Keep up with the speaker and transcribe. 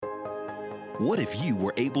What if you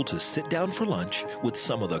were able to sit down for lunch with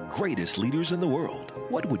some of the greatest leaders in the world?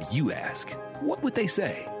 What would you ask? What would they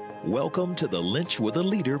say? Welcome to the Lynch with a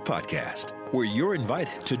Leader podcast, where you're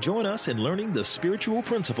invited to join us in learning the spiritual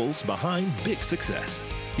principles behind big success.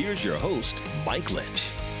 Here's your host, Mike Lynch.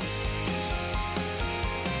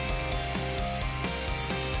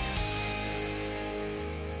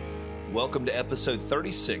 Welcome to episode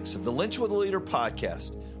 36 of the Lynch with a Leader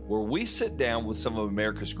podcast, where we sit down with some of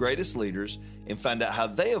America's greatest leaders and find out how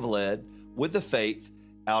they have led with the faith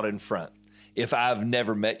out in front. If I've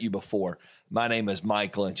never met you before, my name is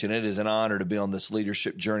Mike Lynch, and it is an honor to be on this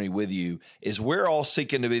leadership journey with you, as we're all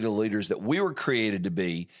seeking to be the leaders that we were created to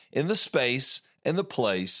be in the space and the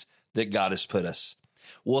place that God has put us.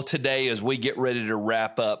 Well, today, as we get ready to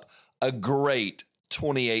wrap up a great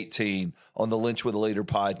 2018 on the Lynch with a Leader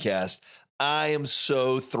podcast, I am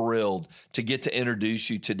so thrilled to get to introduce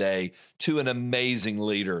you today to an amazing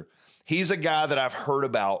leader. He's a guy that I've heard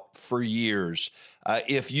about for years.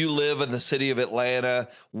 If you live in the city of Atlanta,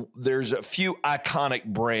 there's a few iconic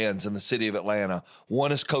brands in the city of Atlanta.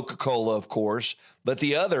 One is Coca-Cola, of course, but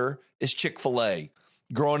the other is Chick-fil-A.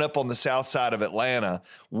 Growing up on the south side of Atlanta,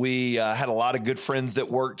 we had a lot of good friends that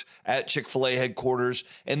worked at Chick-fil-A headquarters.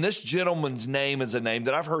 And this gentleman's name is a name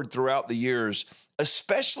that I've heard throughout the years,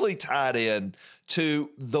 especially tied in to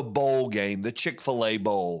the bowl game, the Chick-fil-A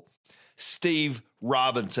Bowl. Steve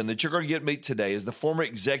Robinson, that you're going to get to meet today, is the former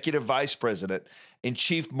executive vice president and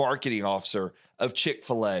chief marketing officer of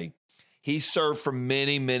Chick-fil-A. He served for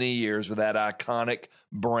many, many years with that iconic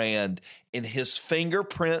brand, and his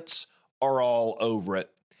fingerprints are all over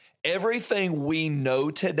it. Everything we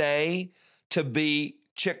know today to be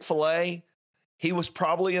Chick-fil-A, he was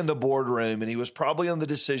probably in the boardroom and he was probably in the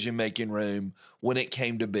decision-making room when it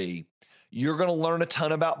came to be. You're going to learn a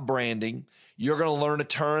ton about branding. You're going to learn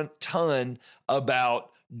a ton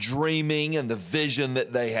about dreaming and the vision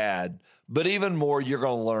that they had. But even more, you're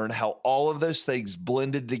going to learn how all of those things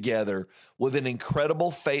blended together with an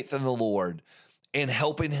incredible faith in the Lord and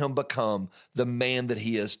helping him become the man that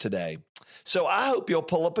he is today. So I hope you'll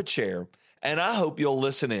pull up a chair and I hope you'll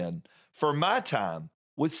listen in for my time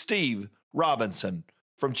with Steve Robinson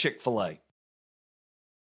from Chick-fil-A.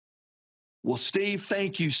 Well, Steve,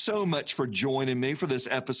 thank you so much for joining me for this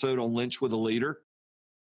episode on Lynch with a Leader.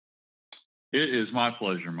 It is my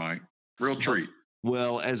pleasure, Mike. Real treat.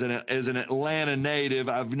 Well, as an Atlanta native,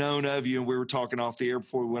 I've known of you, and we were talking off the air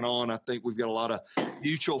before we went on. I think we've got a lot of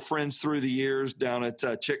mutual friends through the years down at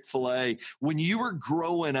Chick-fil-A. When you were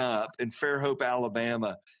growing up in Fairhope,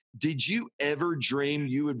 Alabama, did you ever dream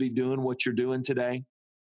you would be doing what you're doing today?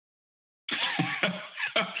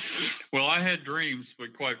 Well, I had dreams,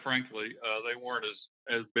 but quite frankly, they weren't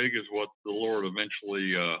as big as what the Lord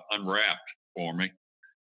eventually unwrapped for me.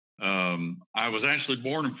 I was actually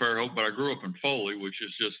born in Fairhope, but I grew up in Foley, which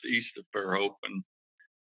is just east of Fairhope. And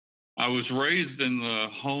I was raised in the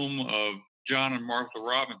home of John and Martha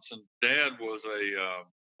Robinson. Dad was a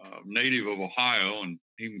native of Ohio, and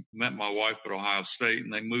he met my wife at Ohio State,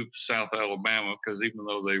 and they moved to South Alabama because even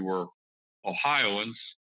though they were Ohioans,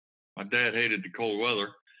 my dad hated the cold weather.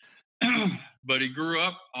 But he grew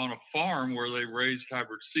up on a farm where they raised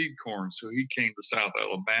hybrid seed corn. So he came to South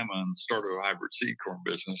Alabama and started a hybrid seed corn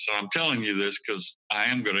business. And I'm telling you this because I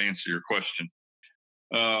am going to answer your question.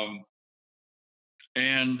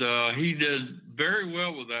 He did very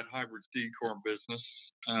well with that hybrid seed corn business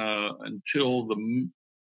until the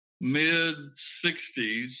mid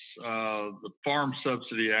 60s. The Farm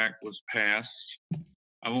Subsidy Act was passed.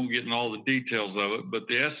 I won't get into all the details of it, but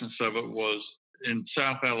the essence of it was, in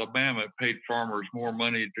South Alabama, it paid farmers more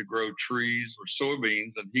money to grow trees or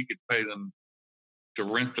soybeans than he could pay them to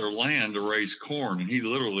rent their land to raise corn. And he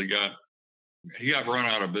literally got run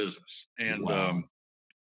out of business. And wow.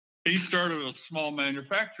 He started a small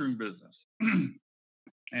manufacturing business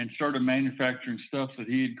and started manufacturing stuff that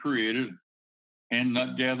he had created, and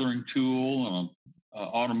nut gathering tool, and an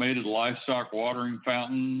automated livestock watering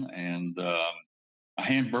fountain, and a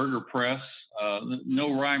hamburger press.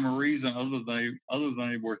 No rhyme or reason other than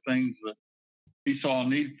they were things that he saw a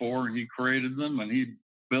need for, and he created them, and he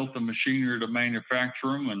built the machinery to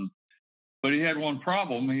manufacture them. But he had one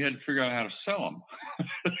problem: he had to figure out how to sell them.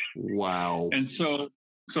 Wow! And so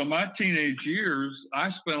my teenage years, I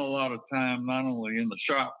spent a lot of time not only in the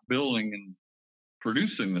shop building and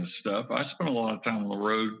producing this stuff. I spent a lot of time on the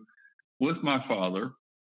road with my father,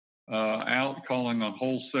 out calling on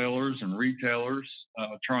wholesalers and retailers,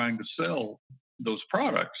 trying to sell those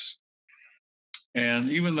products. And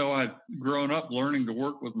even though I'd grown up learning to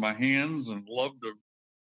work with my hands and loved to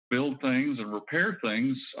build things and repair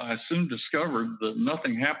things, I soon discovered that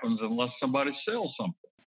nothing happens unless somebody sells something.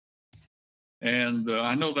 And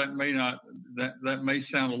I know that may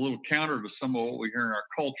sound a little counter to some of what we hear in our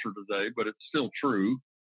culture today, but it's still true.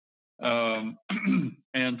 And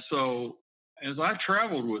so as I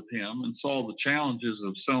traveled with him and saw the challenges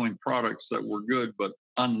of selling products that were good but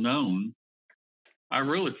unknown, I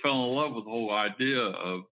really fell in love with the whole idea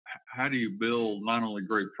of how do you build not only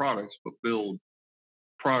great products, but build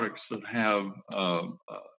products that have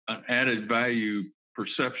an added value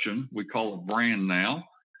perception. We call it brand now.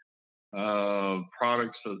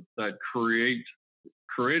 Products that create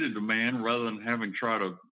a demand rather than having try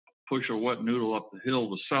to push a wet noodle up the hill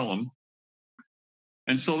to sell them.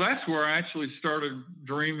 And so that's where I actually started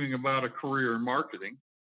dreaming about a career in marketing.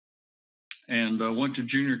 And went to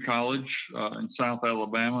junior college in South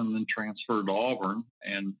Alabama and then transferred to Auburn.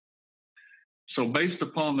 And so based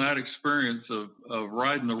upon that experience of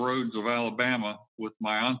riding the roads of Alabama with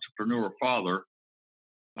my entrepreneur father,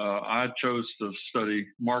 I chose to study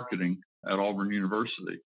marketing at Auburn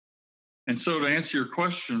University. And so to answer your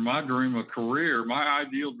question, my dream of career, my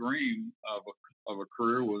ideal dream of a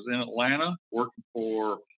career was in Atlanta, working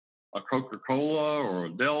for a Coca-Cola or a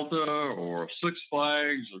Delta or a Six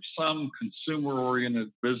Flags or some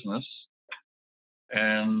consumer-oriented business,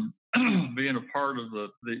 and being a part of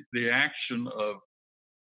the action of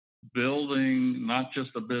building not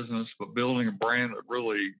just a business, but building a brand that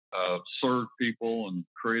really served people and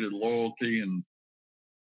created loyalty.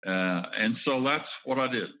 And so that's what I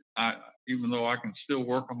did. Even though I can still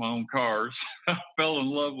work on my own cars, I fell in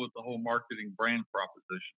love with the whole marketing brand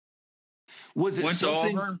proposition. Was it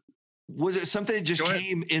something that just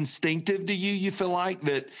came instinctive to you? You feel like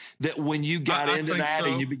that when you got into that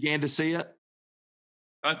and you began to see it?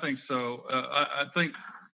 I think so. I think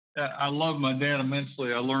I love my dad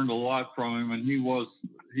immensely. I learned a lot from him, and he was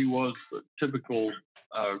the typical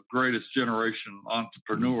greatest generation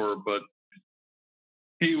entrepreneur, but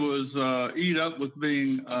he was eat up with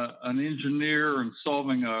being an engineer and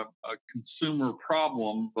solving a consumer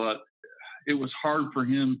problem, but it was hard for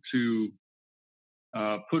him to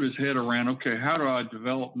put his head around, okay, how do I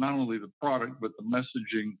develop not only the product, but the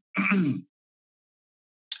messaging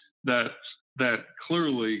that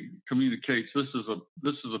clearly communicates this is a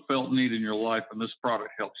felt need in your life, and this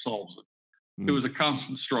product helps solves it. It was a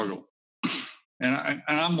constant struggle. And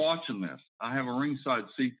I'm watching this. I have a ringside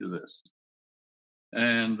seat to this.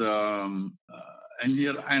 And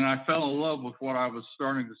I fell in love with what I was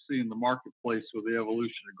starting to see in the marketplace with the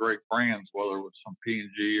evolution of great brands, whether it was from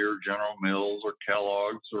P&G or General Mills or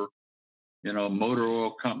Kellogg's or, motor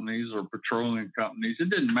oil companies or petroleum companies. It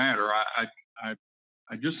didn't matter. I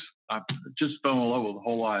just fell in love with the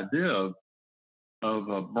whole idea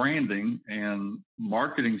of branding and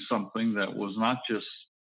marketing something that was not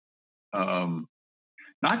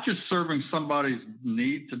just serving somebody's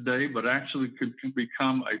need today, but actually could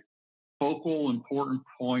become a focal, important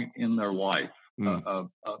point in their life,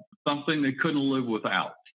 something they couldn't live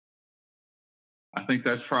without. I think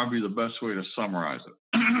that's probably the best way to summarize it.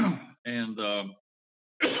 And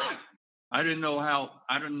I didn't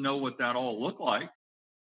know what that all looked like,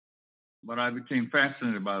 but I became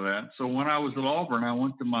fascinated by that. So when I was at Auburn, I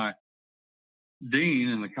went to my dean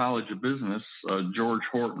in the College of Business, George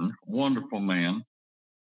Horton, wonderful man.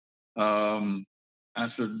 I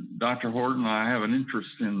said, Dr. Horton, I have an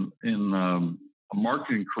interest in a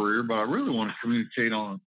marketing career, but I really want to communicate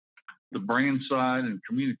on the brand side and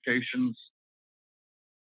communications.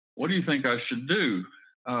 What do you think I should do?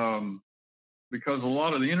 Because a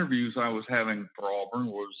lot of the interviews I was having for Auburn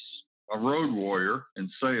was a road warrior in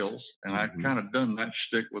sales, and I'd kind of done that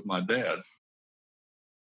shtick with my dad.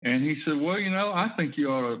 And he said, well, I think you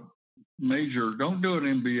ought to major, don't do an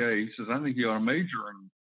MBA. He says, I think you ought to major in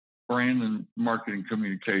brand and marketing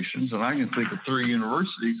communications. And I can think of 3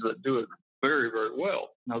 universities that do it very, very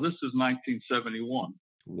well. Now, this is 1971.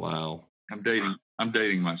 Wow. I'm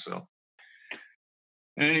dating myself.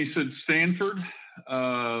 And he said, Stanford,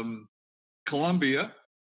 Columbia,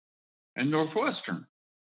 and Northwestern.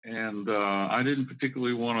 And I didn't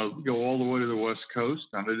particularly want to go all the way to the West Coast.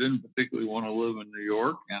 And I didn't particularly want to live in New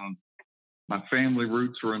York. And my family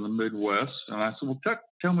roots were in the Midwest. And I said, well,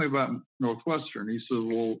 tell me about Northwestern. He said,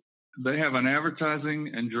 well, they have an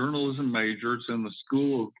advertising and journalism major. It's in the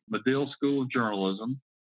Medill School of Journalism.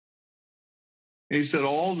 He said,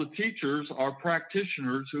 all the teachers are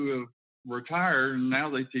practitioners who have retired, and now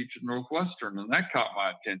they teach at Northwestern. And that caught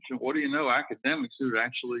my attention. What do you know? Academics who had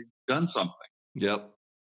actually done something. Yep.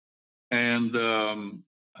 And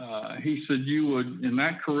he said, you would, in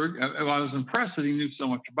that curriculum, I was impressed that he knew so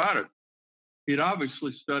much about it. He'd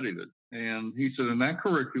obviously studied it. And he said, in that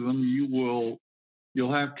curriculum,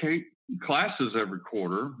 you'll have classes every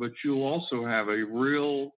quarter, but you'll also have a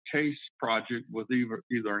real case project with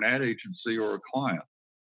either an ad agency or a client.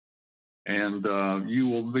 And you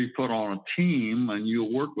will be put on a team, and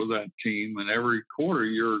you'll work with that team. And every quarter,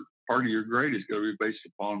 your part of your grade is going to be based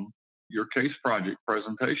upon your case project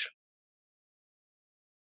presentation.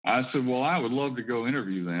 I said, well, I would love to go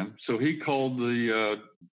interview them. So he called the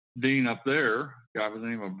dean up there, a guy by the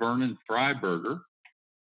name of Vernon Freiberger.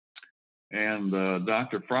 And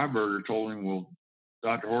Dr. Freiberger told him, well,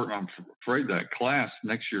 Dr. Horton, I'm afraid that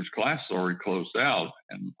next year's class is already closed out.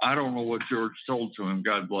 And I don't know what George told to him,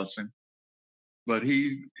 God bless him. But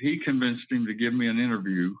he convinced him to give me an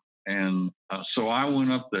interview. And so I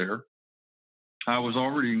went up there. I was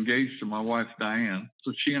already engaged to my wife, Diane.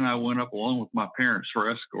 So she and I went up along with my parents for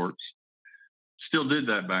escorts. Still did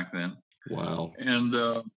that back then. Wow. And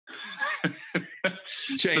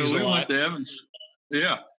changed so we a lot. went to Evanston.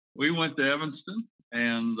 Yeah. We went to Evanston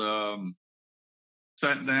and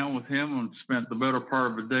sat down with him and spent the better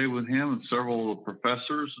part of the day with him and several of the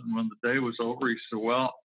professors. And when the day was over, he said,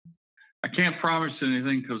 well, I can't promise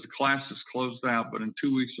anything because the class is closed out, but in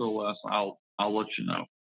 2 weeks or less, I'll let you know.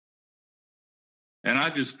 And I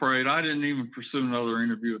just prayed. I didn't even pursue another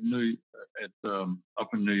interview up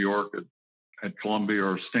in New York at Columbia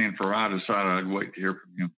or Stanford. I decided I'd wait to hear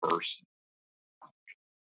from him first.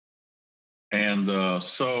 And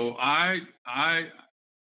so I'm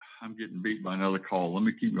getting beat by another call. Let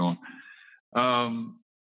me keep going.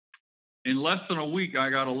 In less than a week,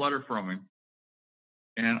 I got a letter from him,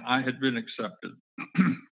 and I had been accepted.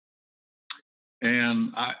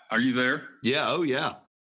 And are you there? Yeah. Oh, yeah.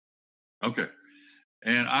 Okay.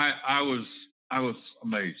 And I was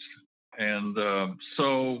amazed. And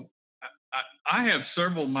so I have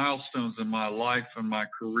several milestones in my life and my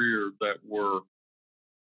career that were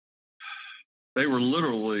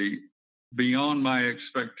literally beyond my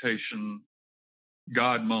expectation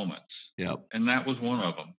God moments. Yep. And that was one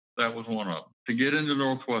of them. To get into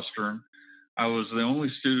Northwestern, I was the only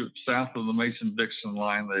student south of the Mason-Dixon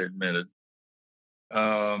line they admitted.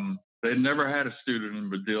 They'd never had a student in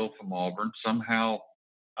Medill from Auburn. Somehow,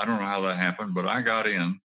 I don't know how that happened, but I got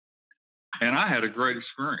in. And I had a great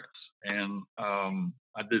experience. And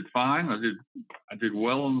I did fine. I did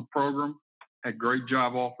well in the program, had great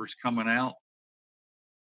job offers coming out.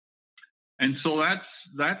 And so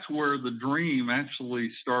that's where the dream actually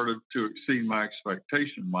started to exceed my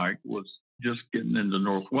expectation, Mike, was just getting into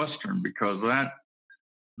Northwestern, because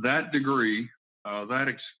that degree, that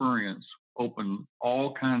experience opened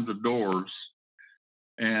all kinds of doors.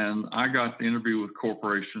 And I got the interview with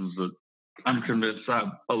corporations that I'm convinced I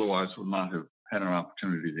otherwise would not have had an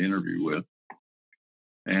opportunity to interview with.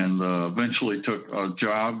 And eventually took a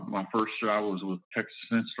job. My first job was with Texas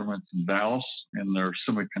Instruments in Dallas in their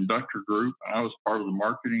semiconductor group. I was part of the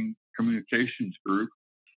marketing communications group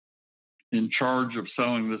in charge of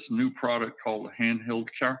selling this new product called a handheld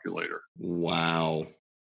calculator. Wow.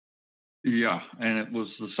 Yeah, and it was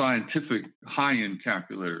the scientific high-end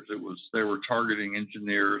calculators. They were targeting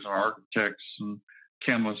engineers and architects and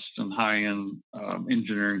chemists and high-end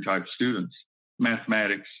engineering type students,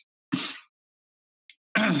 mathematics.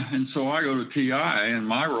 And so I go to TI, and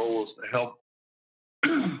my role was to help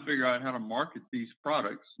figure out how to market these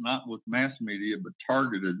products, not with mass media, but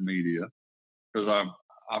targeted media, because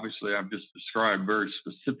I've just described very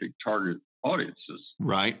specific target audiences.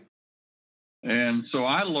 Right. And so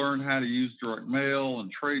I learned how to use direct mail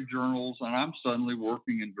and trade journals, and I'm suddenly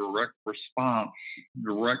working in direct response,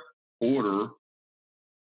 direct order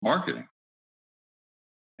marketing.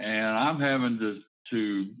 And I'm having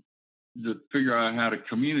to figure out how to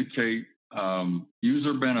communicate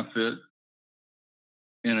user benefit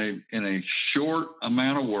in a short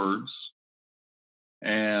amount of words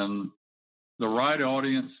and the right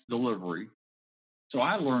audience delivery. So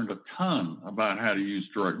I learned a ton about how to use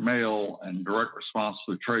direct mail and direct response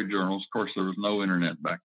to the trade journals. Of course, there was no internet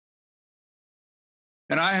back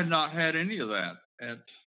then. And I had not had any of that at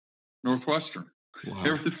Northwestern. Wow.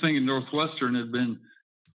 Everything in Northwestern had been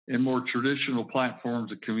in more traditional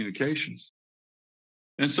platforms of communications.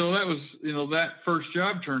 And so that was, that first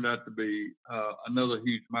job turned out to be another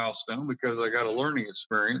huge milestone, because I got a learning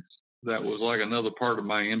experience that was like another part of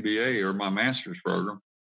my MBA or my master's program.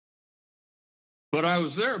 But I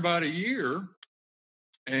was there about a year,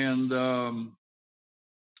 and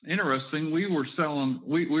interesting, we were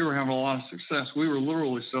having a lot of success. We were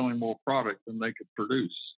literally selling more product than they could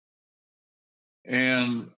produce.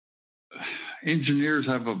 And engineers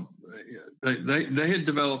they had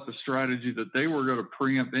developed a strategy that they were going to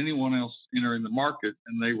preempt anyone else entering the market,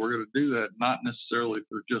 and they were going to do that not necessarily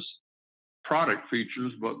for just product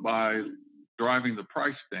features, but by driving the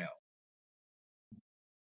price down.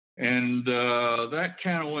 And that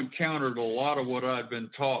kind of went counter to a lot of what I'd been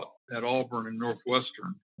taught at Auburn and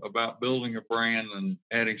Northwestern about building a brand and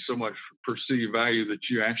adding so much perceived value that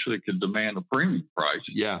you actually could demand a premium price.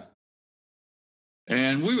 Yeah.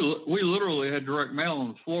 And we literally had direct mail on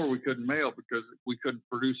the floor. We couldn't mail because we couldn't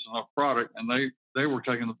produce enough product, and they were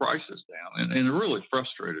taking the prices down, and it really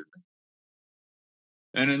frustrated me.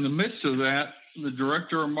 And in the midst of that, the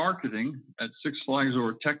director of marketing at Six Flags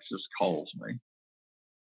Over Texas calls me.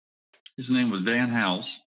 His name was Dan House,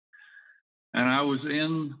 and I was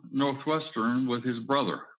in Northwestern with his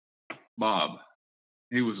brother, Bob.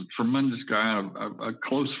 He was a tremendous guy, a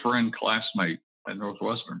close friend, classmate at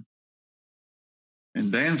Northwestern. And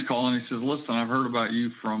Dan's calling. He says, "Listen, I've heard about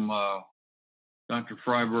you from Dr.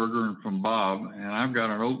 Freiberger and from Bob, and I've got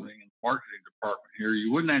an opening in the marketing department here.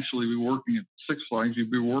 You wouldn't actually be working at Six Flags.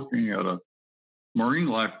 You'd be working at a Marine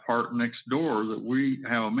Life park next door that we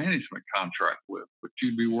have a management contract with, but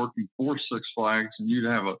you'd be working for Six Flags, and you'd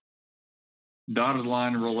have a dotted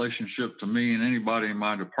line of relationship to me and anybody in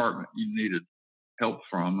my department you needed help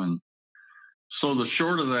from." And so the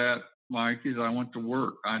short of that, Mike, is I went to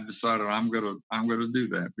work. I decided I'm gonna do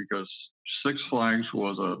that because Six Flags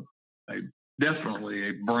was a definitely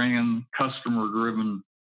a brand customer driven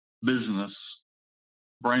business,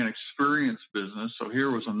 brand experience business. So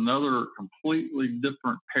here was another completely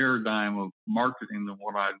different paradigm of marketing than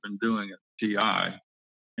what I'd been doing at TI.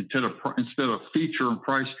 Instead of feature and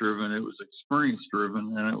price driven, it was experience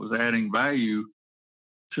driven, and it was adding value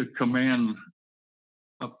to command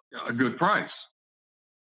a good price.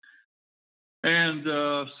 And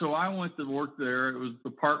so I went to work there.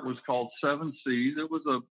 The park was called Seven Seas. It was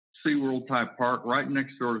a SeaWorld type park right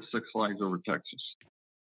next door to Six Flags Over Texas.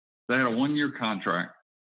 They had a 1-year contract.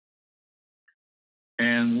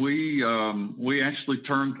 And we actually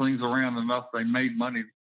turned things around enough. They made money.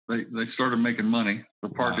 They started making money. The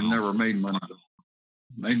park had never made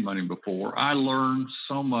money before. I learned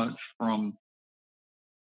so much from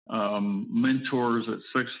mentors at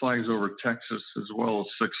Six Flags Over Texas, as well as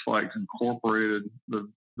Six Flags Incorporated. The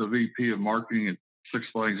VP of marketing at Six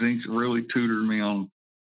Flags Inc. really tutored me on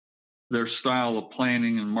their style of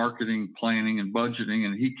planning and marketing planning and budgeting,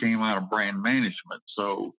 and he came out of brand management.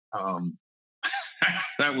 So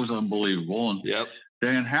that was unbelievable. And yep.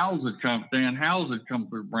 Dan Howes had come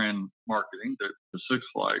through brand marketing to Six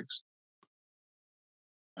Flags.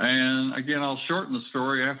 And again, I'll shorten the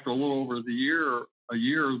story. After a little over a year,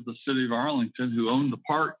 the city of Arlington, who owned the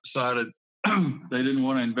park, decided they didn't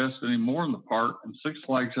want to invest any more in the park. And Six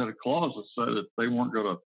Flags had a clause that said that they weren't going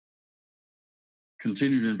to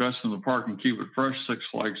continue to invest in the park and keep it fresh, Six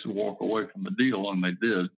Flags would walk away from the deal, and they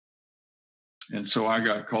did. And so I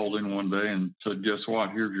got called in one day and said, "Guess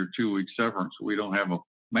what? Here's your 2-week severance. We don't have a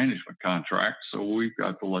management contract, so we've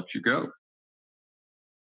got to let you go."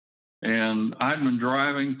 And I'd been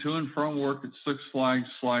driving to and from work at Six Flags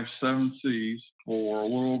 / Seven Seas for a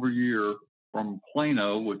little over a year from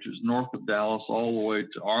Plano, which is north of Dallas, all the way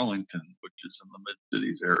to Arlington, which is in the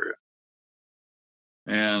mid-cities area.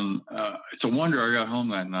 And it's a wonder I got home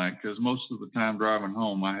that night, because most of the time driving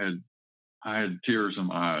home, I had tears in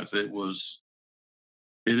my eyes.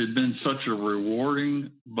 It had been such a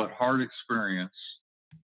rewarding but hard experience,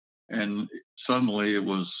 and suddenly it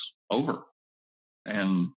was over.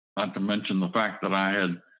 And not to mention the fact that I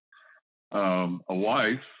had a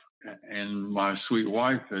wife, and my sweet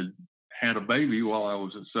wife had a baby while I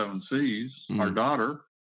was at Seven Seas, our daughter,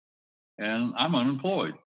 and I'm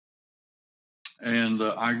unemployed. And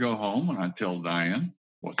I go home and I tell Diane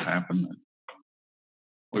what's happened.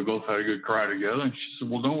 We both had a good cry together, and she said,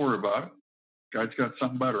 "Well, don't worry about it. God's got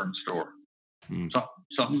something better in store.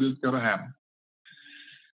 Something good's got to happen."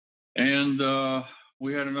 And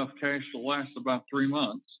we had enough cash to last about 3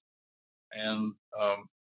 months. And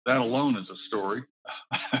that alone is a story.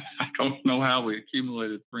 I don't know how we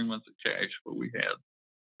accumulated 3 months of cash, but we had.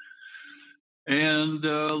 And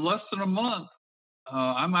less than a month,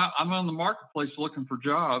 I'm on the marketplace looking for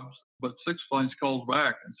jobs, but Six Flags called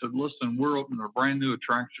back and said, "Listen, we're opening a brand new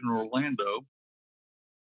attraction in Orlando.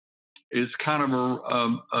 It's kind of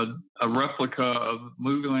a replica of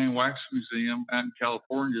Movieland Wax Museum out in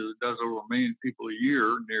California that does over 1 million people a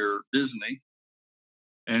year near Disney.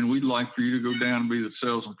 And we'd like for you to go down and be the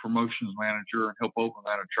sales and promotions manager and help open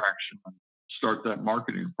that attraction and start that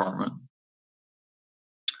marketing department."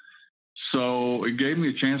 So it gave me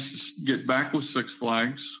a chance to get back with Six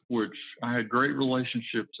Flags, which I had great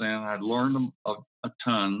relationships in. I'd learned a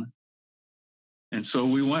ton. And so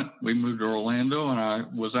we moved to Orlando, and I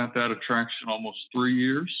was at that attraction almost 3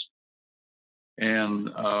 years. And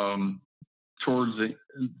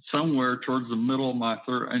somewhere towards the middle of my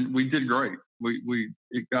third, and we did great.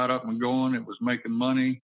 It got up and going. It was making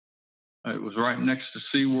money. It was right next to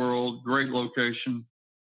SeaWorld, great location.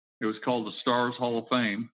 It was called the Stars Hall of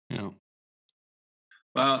Fame. Yeah.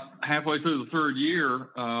 About halfway through the third year,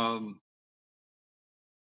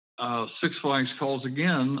 Six Flags calls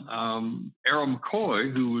again. Errol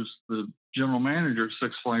McCoy, who was the general manager at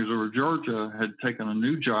Six Flags Over Georgia, had taken a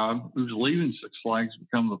new job. He was leaving Six Flags to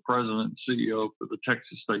become the president and CEO for the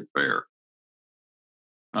Texas State Fair.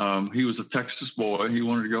 He was a Texas boy. He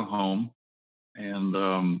wanted to go home.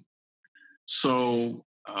 And so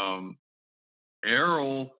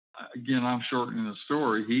Errol, again, I'm shortening the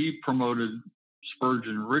story, he promoted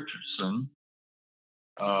Spurgeon Richardson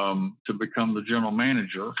to become the general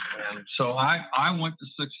manager. And so I went to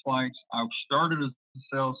Six Flags. I started as the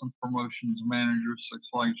sales and promotions manager at Six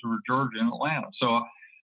Flags Over Georgia in Atlanta. So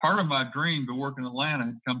part of my dream to work in Atlanta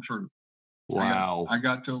had come true. Wow. I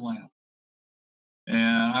got to Atlanta.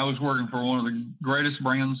 And I was working for one of the greatest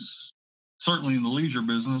brands, certainly in the leisure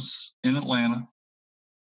business, in Atlanta.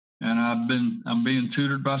 And I'm being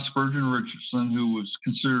tutored by Spurgeon Richardson, who was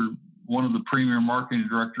considered one of the premier marketing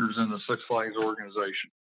directors in the Six Flags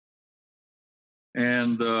organization.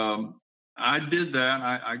 And I did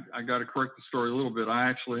that. I got to correct the story a little bit. I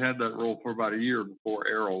actually had that role for about a year before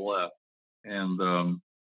Errol left. And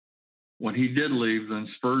when he did leave, then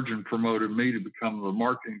Spurgeon promoted me to become the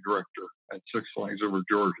marketing director at Six Flags Over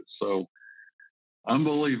Georgia. So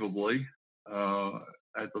unbelievably,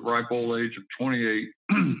 at the ripe old age of 28,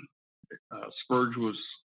 Spurge was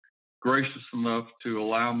gracious enough to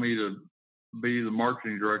allow me to be the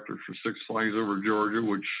marketing director for Six Flags Over Georgia,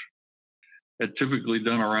 which had typically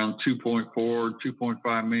done around 2.4,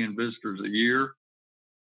 2.5 million visitors a year.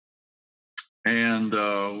 And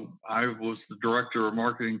I was the director of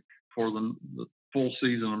marketing for the full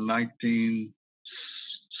season of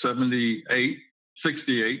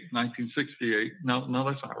 1968. No,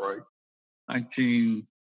 that's not right.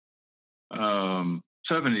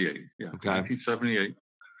 1978. Yeah, okay. 1978.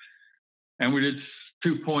 And we did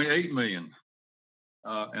 2.8 million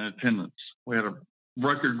in attendance. We had a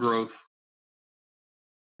record growth.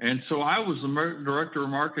 And so I was the director of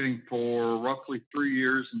marketing for roughly 3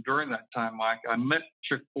 years. And during that time, Mike, I met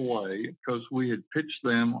Chick-fil-A because we had pitched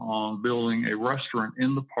them on building a restaurant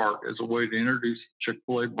in the park as a way to introduce the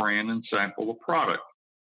Chick-fil-A brand and sample the product.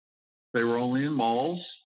 They were only in malls.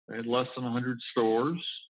 They had less than 100 stores.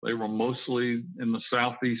 They were mostly in the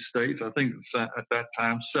Southeast states. I think at that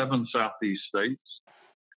time, 7 Southeast states.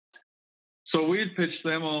 So we had pitched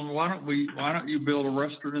them on why don't you build a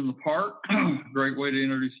restaurant in the park? Great way to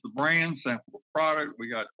introduce the brand, sample the product. We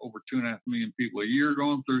got over 2.5 million people a year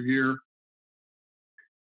going through here.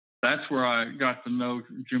 That's where I got to know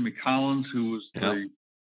Jimmy Collins, who was the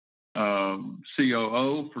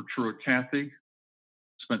COO for Truett Cathy.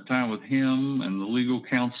 Spent time with him and the legal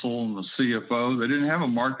counsel and the CFO. They didn't have a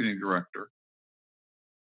marketing director.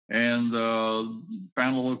 And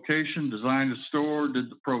found a location, designed a store, did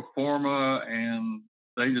the pro forma, and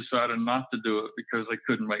they decided not to do it because they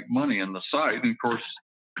couldn't make money in the site. And of course,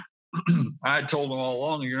 I had told them all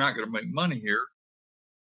along, you're not going to make money here.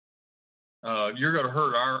 You're going to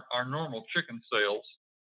hurt our normal chicken sales.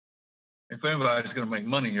 If anybody's going to make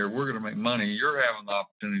money here, we're going to make money. You're having the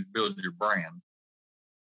opportunity to build your brand.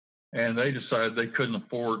 And they decided they couldn't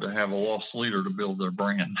afford to have a lost leader to build their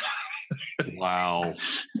brand. Wow.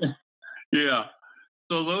 Yeah.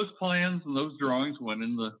 So those plans and those drawings went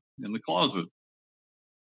in the closet.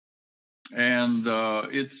 And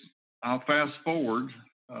I'll fast forward.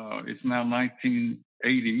 It's now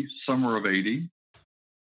 1980, summer of 80.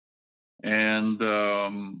 And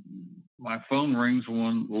my phone rings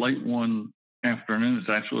late one afternoon. It's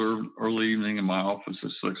actually early evening in my office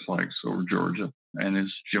at Six Flags Over Georgia. And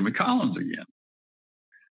it's Jimmy Collins again.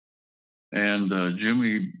 And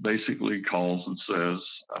Jimmy basically calls and says,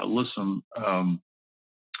 listen,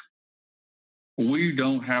 we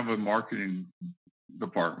don't have a marketing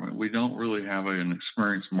department. We don't really have an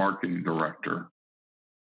experienced marketing director.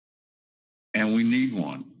 And we need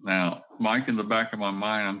one. Now, Mike, in the back of my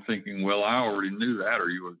mind, I'm thinking, well, I already knew that or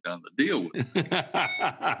you would have done the deal with it.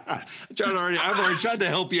 I've already tried to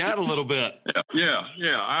help you out a little bit. Yeah.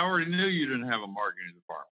 I already knew you didn't have a marketing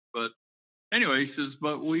department. But anyway, he says,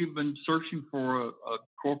 but we've been searching for a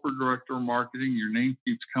corporate director of marketing. Your name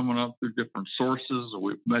keeps coming up through different sources.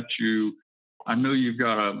 We've met you. I know you've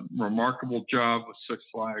got a remarkable job with Six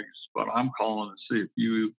Flags, but I'm calling to see if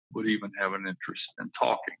you would even have an interest in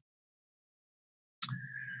talking.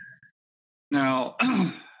 Now,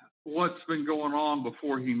 what's been going on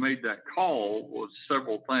before he made that call was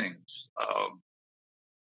several things.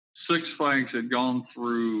 Six Flags had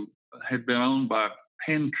been owned by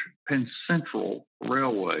Penn Central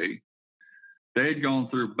Railway. They had gone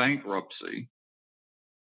through bankruptcy.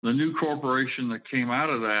 The new corporation that came out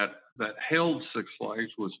of that held Six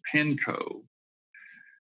Flags was Penco,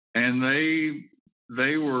 and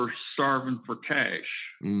they were starving for cash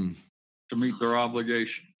to meet their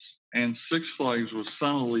obligations. And Six Flags was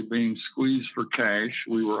suddenly being squeezed for cash.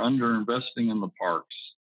 We were underinvesting in the parks.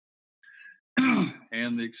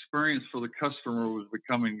 And the experience for the customer was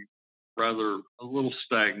becoming a little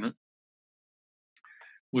stagnant.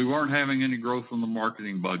 We weren't having any growth in the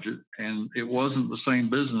marketing budget, and it wasn't the same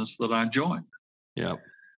business that I joined. Yeah.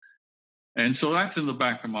 And so that's in the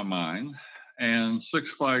back of my mind. And Six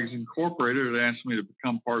Flags Incorporated had asked me to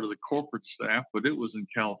become part of the corporate staff, but it was in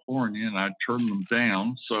California, and I turned them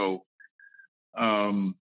down. So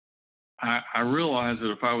I realized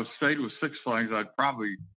that if I was stayed with Six Flags, I'd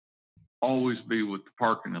probably always be with the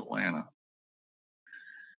park in Atlanta.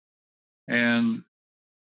 And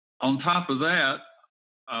on top of that,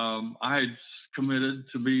 I had committed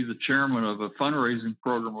to be the chairman of a fundraising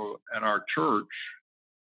program at our church.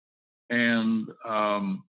 And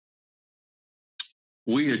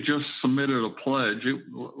we had just submitted a pledge.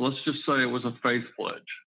 Let's just say it was a faith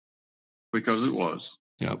pledge, because it was.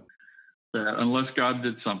 Yep. That unless God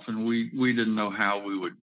did something, we didn't know how we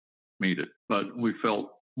would meet it. But we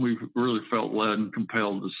really felt led and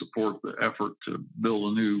compelled to support the effort to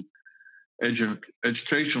build a new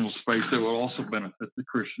educational space that would also benefit the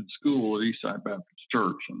Christian school at Eastside Baptist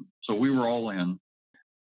Church. And so we were all in.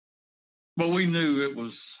 But we knew it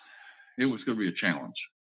was going to be a challenge.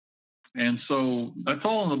 And so that's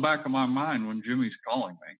all in the back of my mind when Jimmy's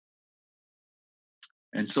calling me.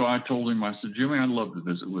 And so I told him, I said, Jimmy, I'd love to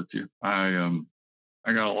visit with you. I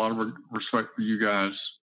got a lot of respect for you guys.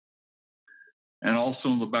 And also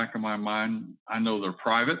in the back of my mind, I know they're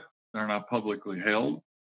private. They're not publicly held.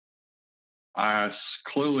 I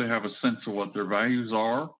clearly have a sense of what their values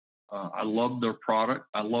are. I love their product.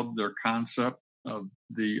 I love their concept of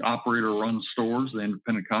the operator-run stores, the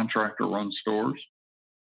independent contractor-run stores.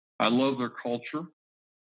 I love their culture.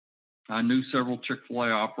 I knew several Chick-fil-A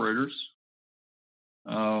operators.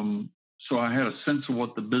 So I had a sense of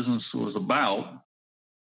what the business was about,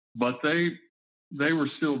 but they were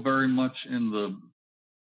still very much in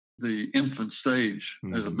the infant stage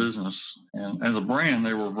as a business, and as a brand,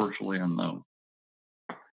 they were virtually unknown.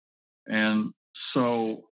 And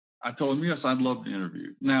so I told him, yes, I'd love to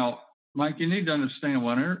interview. Now, Mike, you need to understand,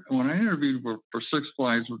 when I interviewed for Six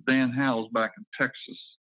Flags with Dan Howells back in Texas,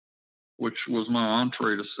 which was my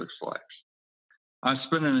entree to Six Flags, I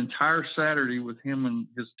spent an entire Saturday with him and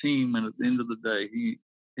his team, and at the end of the day,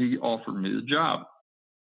 he offered me the job.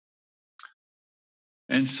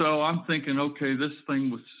 And so I'm thinking, okay, this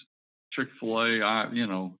thing with Chick-fil-A,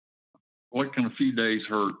 what can a few days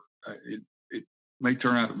hurt? It may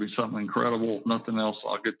turn out to be something incredible. If nothing else,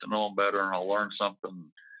 I'll get to know them better and I'll learn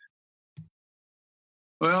something.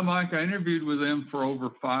 Well, Mike, I interviewed with them for over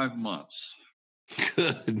 5 months.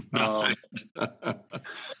 Good night.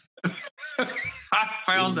 I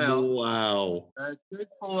found out wow. that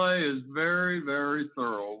Chick-fil-A is very, very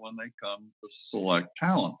thorough when they come to select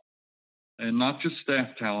talent. And not just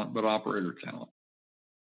staff talent, but operator talent.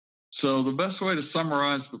 So the best way to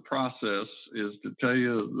summarize the process is to tell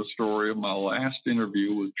you the story of my last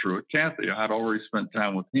interview with Truett Cathy. I had already spent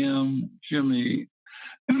time with him, Jimmy,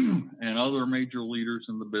 and other major leaders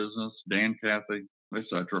in the business, Dan Cathy,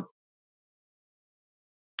 etc.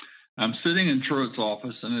 I'm sitting in Truett's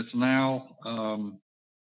office, and it's now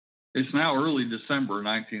early December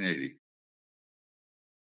 1980.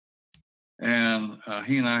 And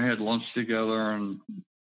he and I had lunch together and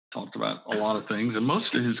talked about a lot of things. And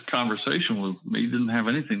most of his conversation with me didn't have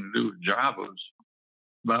anything to do with the job. It was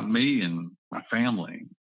about me and my family,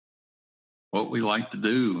 what we like to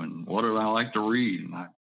do, and what did I like to read. And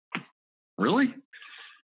really?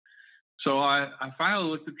 So I finally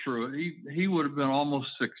looked at Truett. He would have been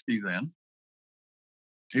almost 60 then.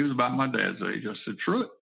 He was about my dad's age. I said, Truett,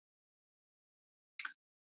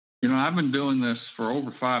 I've been doing this for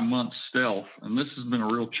over 5 months stealth, and this has been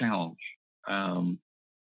a real challenge.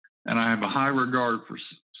 And I have a high regard for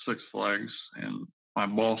Six Flags and my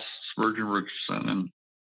boss, Spurgeon Richardson.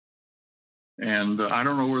 And I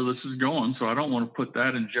don't know where this is going, so I don't want to put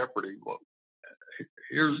that in jeopardy. Well,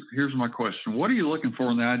 here's my question. What are you looking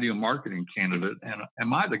for in the ideal marketing candidate? And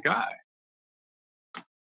am I the guy?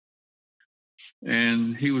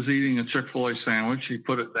 And he was eating a Chick-fil-A sandwich. He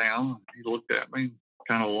put it down. He looked at me,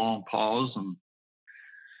 kind of a long pause, and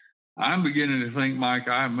I'm beginning to think, Mike,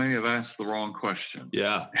 I may have asked the wrong question.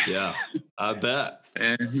 Yeah, I bet.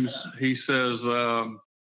 And he says,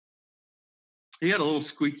 he had a little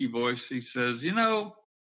squeaky voice. He says, you know,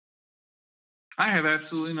 I have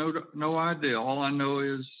absolutely no idea. All I know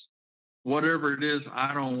is whatever it is,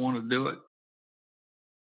 I don't want to do it.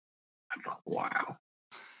 I thought, wow.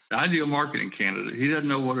 The ideal marketing candidate. He doesn't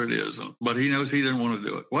know what it is, but he knows he doesn't want to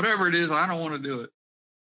do it. Whatever it is, I don't want to do it.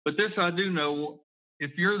 But this I do know.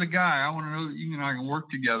 If you're the guy, I want to know that you and I can work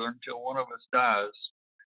together until one of us dies,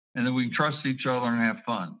 and then we can trust each other and have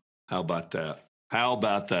fun. How about that? How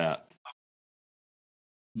about that?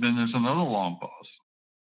 Then there's another long pause.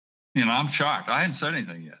 You know, I'm shocked. I hadn't said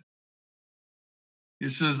anything yet. He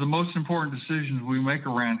says, the most important decisions we make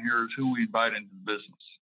around here is who we invite into the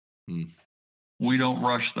business. We don't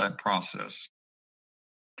rush that process.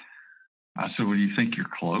 I said, well, do you think you're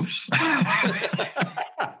close?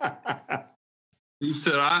 He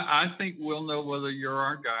said, I think we'll know whether you're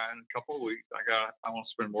our guy in a couple of weeks. I want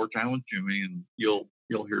to spend more time with Jimmy, and you'll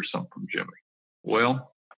hear something from Jimmy.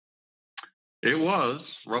 Well, it was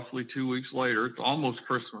roughly 2 weeks later. It's almost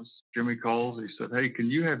Christmas. Jimmy calls. He said, hey, can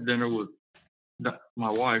you have dinner with my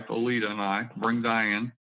wife, Alita, and I? Bring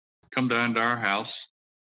Diane. Come down to our house.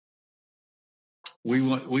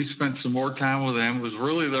 We spent some more time with them. It was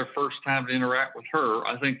really their first time to interact with her.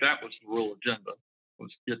 I think that was the real agenda,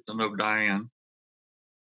 was get to know Diane.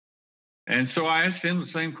 And so I asked him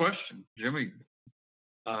the same question, Jimmy,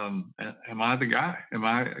 am I the guy? Am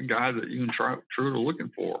I a guy that you and Truett are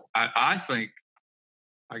looking for? I think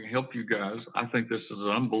I can help you guys. I think this is an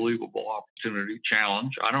unbelievable opportunity,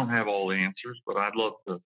 challenge. I don't have all the answers, but I'd love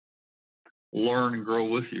to learn and grow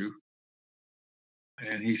with you.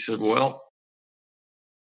 And he said, well,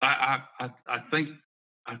 I think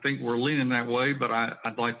we're leaning that way, but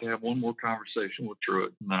I'd like to have one more conversation with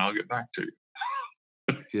Truett, and then I'll get back to you.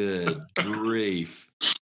 Good grief.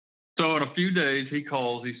 So in a few days, he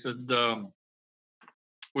calls. He said,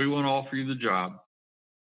 we want to offer you the job.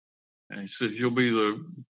 And he says, you'll be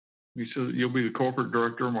the corporate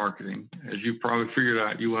director of marketing. As you probably figured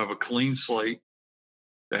out, you have a clean slate.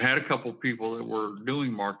 They had a couple of people that were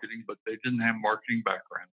doing marketing, but they didn't have marketing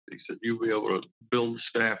background. He said, you'll be able to build the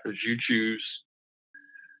staff as you choose,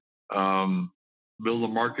 build a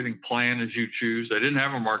marketing plan as you choose. They didn't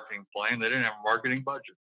have a marketing plan. They didn't have a marketing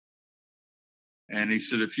budget. And he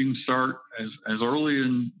said, if you can start as early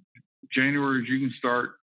in January as you can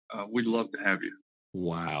start, we'd love to have you.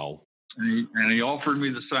 Wow. And he offered me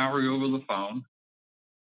the salary over the phone.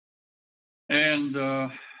 And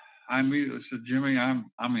I immediately said, Jimmy,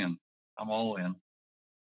 I'm in. I'm all in.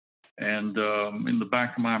 And in the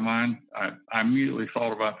back of my mind, I immediately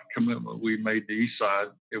thought about the commitment we made to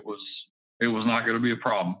Eastside. It was not going to be a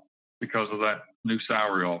problem because of that new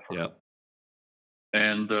salary offer. Yep.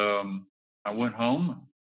 And I went home,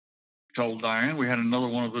 told Diane. We had another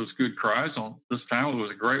one of those good cries. On this time, it was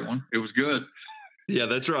a great one. It was good. Yeah,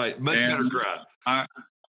 that's right. Much better cry.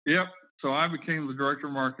 Yep. So I became the director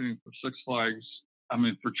of marketing for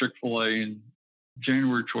for Chick-fil-A in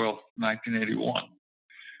January 12th, 1981.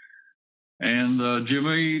 And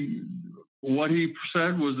Jimmy, what he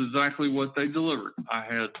said was exactly what they delivered. I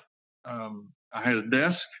had a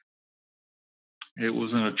desk. It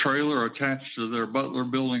was in a trailer attached to their Butler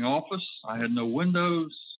building office. I had no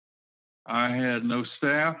windows. I had no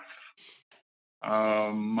staff.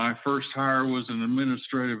 My first hire was an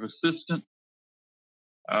administrative assistant.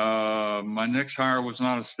 My next hire was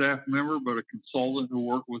not a staff member, but a consultant who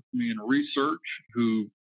worked with me in research, who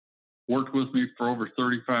worked with me for over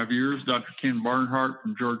 35 years, Dr. Ken Barnhart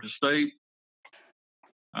from Georgia State.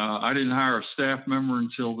 I didn't hire a staff member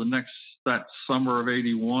until that summer of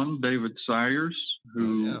 81, David Sayers,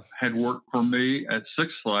 who had worked for me at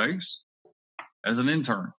Six Flags as an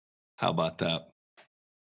intern. How about that?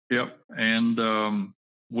 Yep. And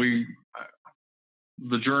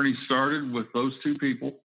the journey started with those two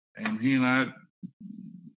people, and he and I,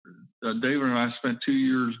 David and I spent 2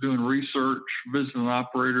 years doing research, visiting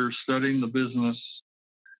operators, studying the business,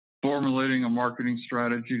 formulating a marketing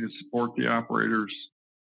strategy to support the operators.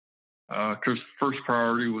 Because the first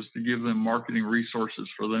priority was to give them marketing resources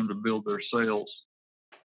for them to build their sales.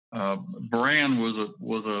 Brand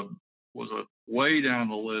was a way down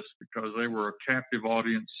the list because they were a captive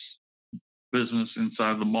audience business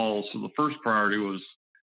inside the mall. So the first priority was,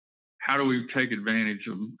 how do we take advantage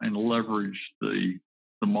of and leverage the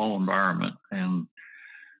mall environment? And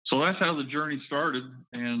so that's how the journey started.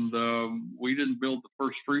 And we didn't build the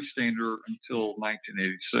first freestander until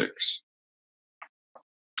 1986.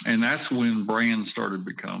 And that's when brand started to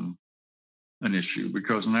become an issue,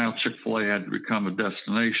 because now Chick-fil-A had to become a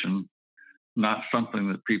destination, not something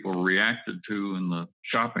that people reacted to in the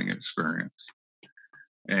shopping experience.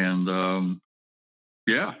 And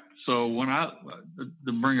Yeah. So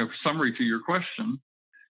to bring a summary to your question,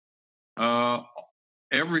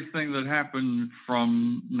 everything that happened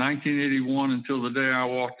from 1981 until the day I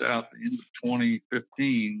walked out the end of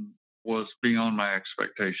 2015 was beyond my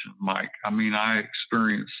expectations, Mike. I mean, I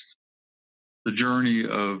experienced the journey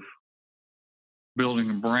of building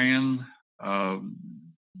a brand,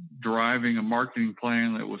 driving a marketing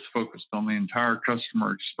plan that was focused on the entire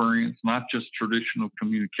customer experience, not just traditional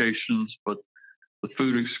communications, but the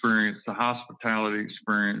food experience, the hospitality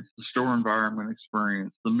experience, the store environment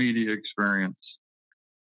experience, the media experience,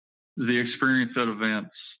 the experience at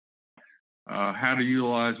events, how to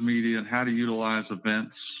utilize media and how to utilize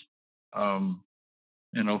events, from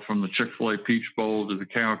the Chick-fil-A Peach Bowl to the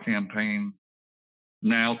Cow Campaign,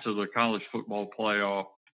 now to the college football playoff.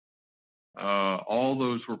 All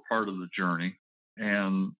those were part of the journey.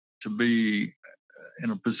 And to be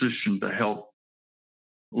in a position to help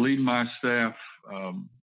lead my staff,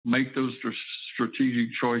 make those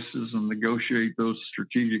strategic choices and negotiate those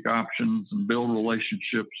strategic options and build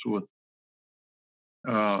relationships with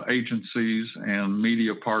agencies and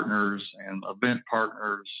media partners and event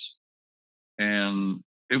partners. And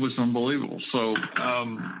it was unbelievable. So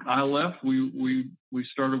I left. We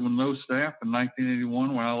started with no staff in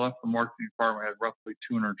 1981. When I left, the marketing department had roughly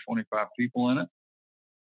 225 people in it.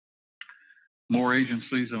 More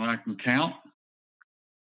agencies than I can count.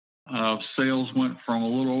 Sales went from a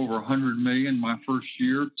little over 100 million my first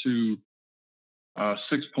year to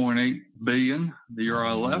 6.8 billion the year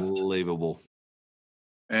I left. Unbelievable.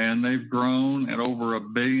 And they've grown at over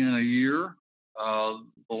 $1 billion a year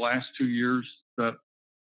the last 2 years that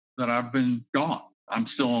I've been gone. I'm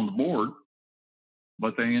still on the board,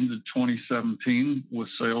 but they ended 2017 with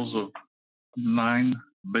sales of $9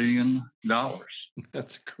 billion.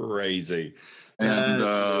 That's crazy. And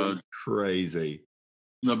that is crazy.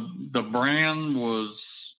 The brand was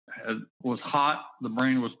hot. The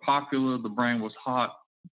brand was popular. The brand was hot.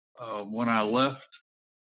 When I left,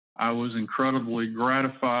 I was incredibly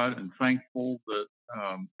gratified and thankful that,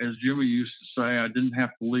 as Jimmy used to say, I didn't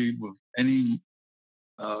have to leave with any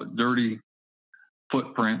dirty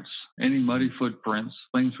footprints, any muddy footprints.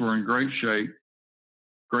 Things were in great shape.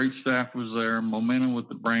 Great staff was there. Momentum with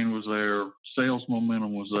the brand was there. Sales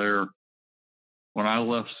momentum was there. When I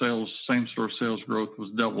left, same-store sales growth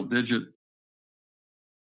was double digit.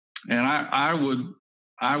 And I would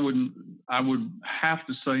have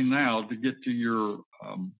to say now, to get to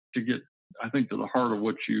I think to the heart of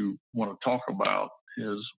what you want to talk about,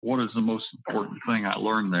 is what is the most important thing I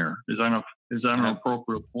learned there? Is that an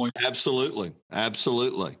appropriate point? Absolutely.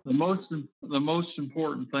 The most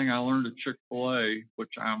important thing I learned at Chick-fil-A,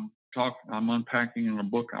 which I'm unpacking in a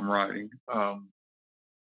book I'm writing,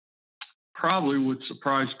 probably would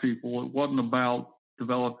surprise people. It wasn't about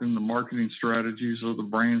developing the marketing strategies or the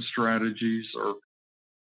brand strategies or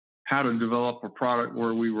how to develop a product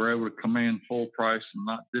where we were able to command full price and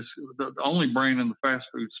not the only brand in the fast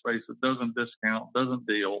food space that doesn't discount, doesn't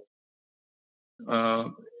deal.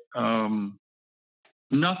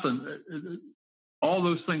 Nothing. All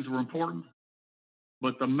those things were important,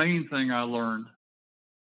 but the main thing I learned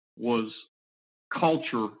was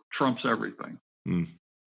culture trumps everything.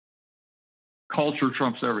 Culture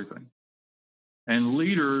trumps everything. And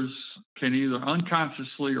leaders can either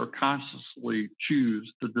unconsciously or consciously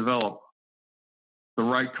choose to develop the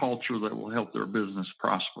right culture that will help their business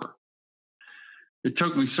prosper. It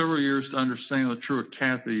took me several years to understand the truth.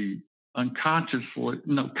 Kathy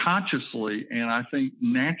consciously, and I think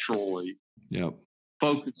naturally,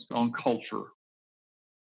 focused on culture.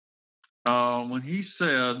 When he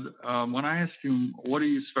said, when I asked him, what do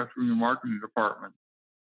you expect from your marketing department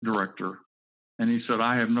director? And he said,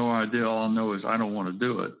 I have no idea. All I know is I don't want to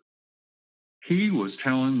do it. He was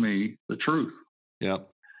telling me the truth. Yep.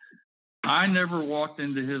 I never walked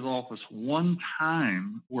into his office one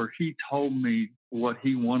time where he told me what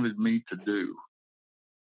he wanted me to do.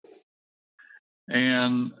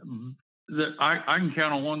 And I can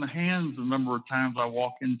count on one hand the number of times I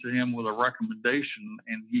walked into him with a recommendation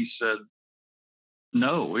and he said,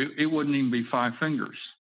 no, it wouldn't even be 5 fingers.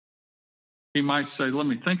 He might say, let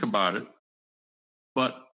me think about it.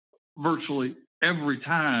 But virtually every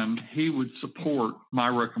time he would support my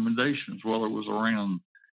recommendations, whether it was around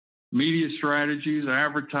media strategies,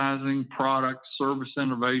 advertising, products, service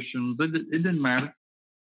innovations, it didn't matter.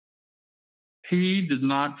 He did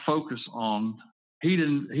not focus on, he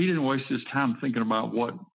didn't waste his time thinking about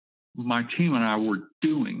what my team and I were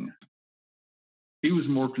doing. He was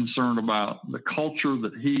more concerned about the culture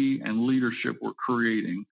that he and leadership were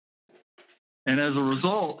creating And as a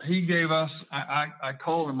result, he gave us, I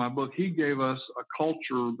call it in my book, he gave us a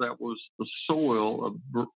culture that was the soil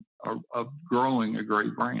of growing a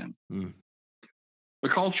great brand. Mm. The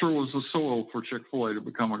culture was the soil for Chick-fil-A to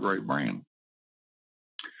become a great brand.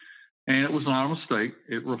 And it was not a mistake.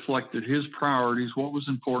 It reflected his priorities, what was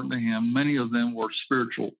important to him. Many of them were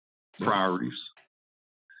spiritual priorities.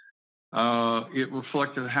 It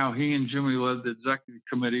reflected how he and Jimmy led the executive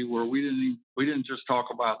committee, where we didn't just talk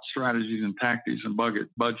about strategies and tactics and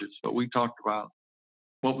budgets, but we talked about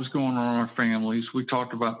what was going on in our families. We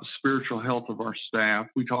talked about the spiritual health of our staff.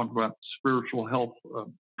 We talked about the spiritual health,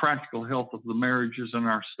 practical health of the marriages in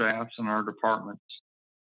our staffs and our departments.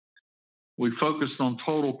 We focused on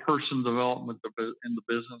total person development in the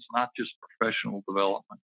business, not just professional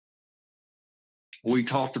development. We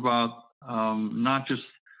talked about not just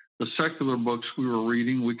the secular books we were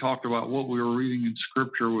reading. We talked about what we were reading in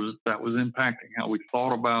Scripture that was impacting how we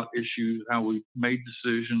thought about issues, how we made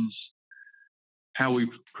decisions, how we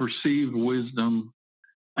perceived wisdom,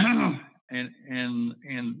 and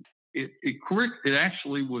it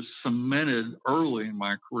actually was cemented early in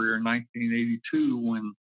my career in 1982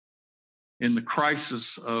 when, in the crisis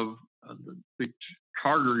of the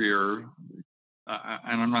Carter era,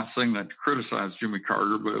 and I'm not saying that to criticize Jimmy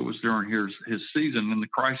Carter, but it was during his season, in the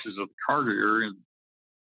crisis of the Carter era,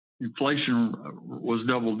 inflation was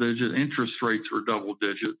double digit, interest rates were double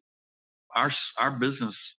digit. Our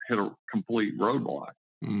business hit a complete roadblock.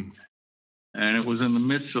 Mm. And it was in the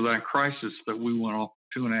midst of that crisis that we went off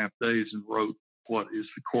 2.5 days and wrote what is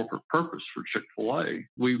the corporate purpose for Chick-fil-A.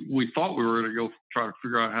 We thought we were going to go try to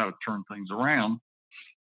figure out how to turn things around.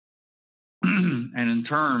 And in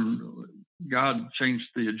turn, God changed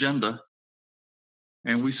the agenda.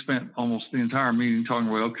 And we spent almost the entire meeting talking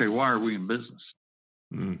about, okay, why are we in business?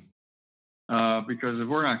 Mm. Because if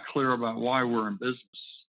we're not clear about why we're in business,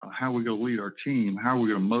 how are we going to lead our team? How are we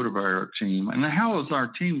going to motivate our team? And how is our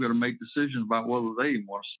team going to make decisions about whether they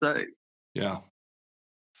want to stay? Yeah.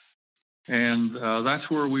 And that's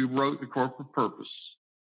where we wrote the corporate purpose,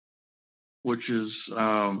 which is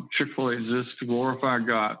Chick-fil-A exists to glorify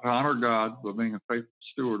God, to honor God by being a faithful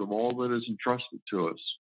steward of all that is entrusted to us,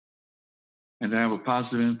 and to have a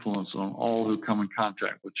positive influence on all who come in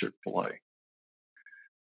contact with Chick-fil-A.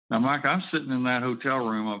 Now, Mike, I'm sitting in that hotel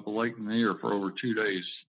room up at Lake Lanier for over 2 days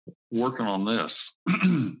working on this.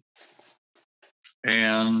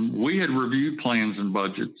 And we had reviewed plans and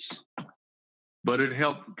budgets, but it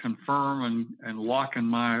helped confirm and lock in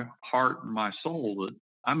my heart and my soul that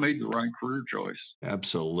I made the right career choice.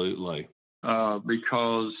 Absolutely.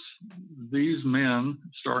 Because these men,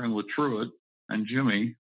 starting with Truett and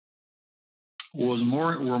Jimmy, were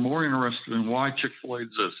more interested in why Chick-fil-A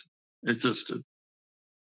existed.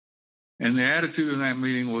 And the attitude in that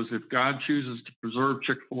meeting was, if God chooses to preserve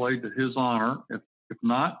Chick-fil-A to his honor, if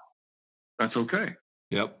not, that's okay.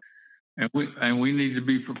 Yep. And we need to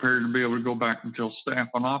be prepared to be able to go back and tell staff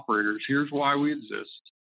and operators, here's why we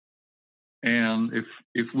exist. And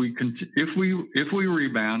if we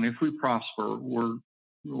rebound, if we prosper, we're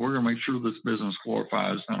going to make sure this business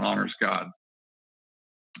glorifies and honors God.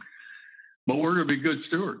 But we're going to be good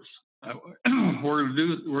stewards. We're going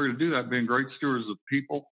to do that being great stewards of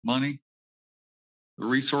people, money, the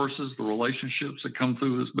resources, the relationships that come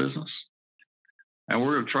through this business. And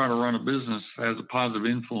we're going to try to run a business that has a positive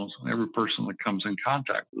influence on every person that comes in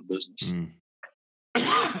contact with the business. Mm.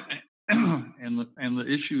 And the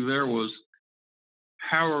issue there was,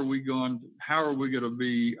 how are we going to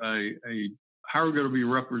be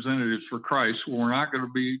representatives for Christ? Well, we're not going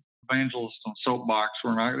to be evangelists on soapbox.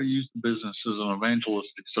 We're not going to use the business as an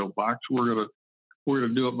evangelistic soapbox. We're going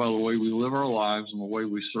to do it by the way we live our lives and the way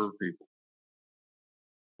we serve people.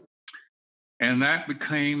 And that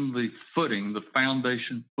became the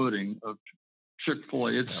foundation footing of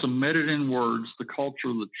Chick-fil-A. It cemented in words the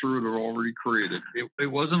culture that Truett had already created. It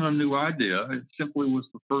wasn't a new idea. It simply was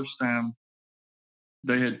the first time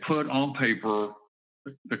they had put on paper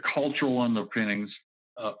the cultural underpinnings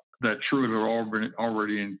that Truett had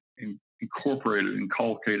already incorporated and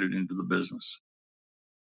inculcated into the business.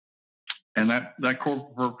 And that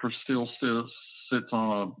corporate purpose still sits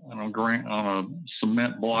on a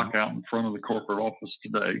cement block out in front of the corporate office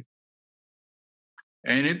today.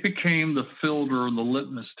 And it became the filter and the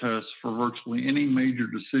litmus test for virtually any major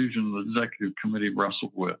decision the executive committee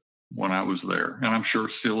wrestled with when I was there, and I'm sure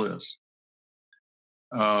it still is.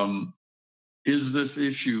 Is this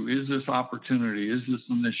issue, is this opportunity, is this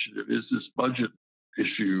initiative, is this budget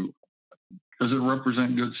issue, does it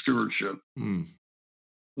represent good stewardship? Mm.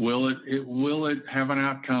 Will it have an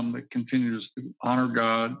outcome that continues to honor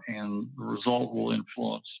God, and the result will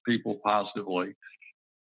influence people positively?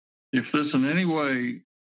 if this in any way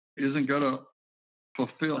isn't going to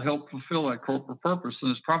help fulfill that corporate purpose,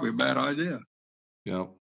 then it's probably a bad idea. Yep.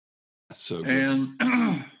 That's so good.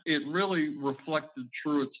 And it really reflected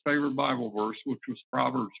Truett's favorite Bible verse, which was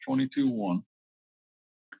Proverbs 22:1.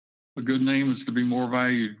 A good name is to be more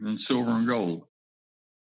valued than silver and gold.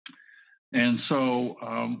 And so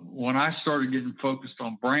when I started getting focused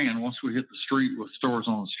on brand, once we hit the street with stores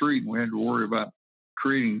on the street, and we had to worry about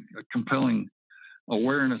creating a compelling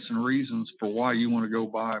awareness and reasons for why you want to go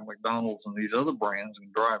buy McDonald's and these other brands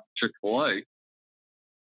and drive Chick-fil-A.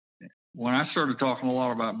 When I started talking a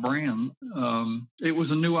lot about brand, it was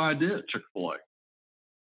a new idea at Chick-fil-A.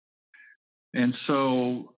 And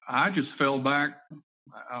so I just fell back.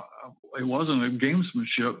 It wasn't a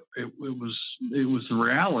gamesmanship. It was the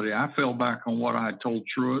reality. I fell back on what I had told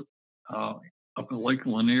Truett up at Lake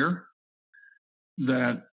Lanier,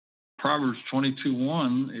 that Proverbs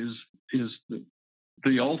 22:1 is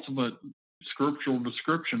the ultimate scriptural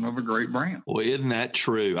description of a great brand. Well, isn't that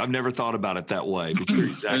true? I've never thought about it that way, but you're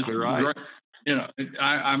exactly right. Great. You know,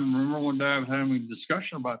 I remember one day I was having a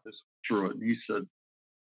discussion about this with Truett, and he said,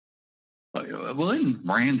 well, isn't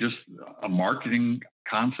brand just a marketing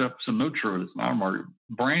concept? So no, Truett, it's not a market.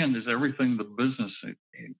 Brand is everything the business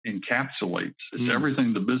encapsulates. It's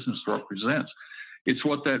everything the business represents. It's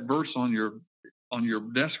what that verse on your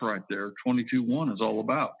desk right there, 22:1, is all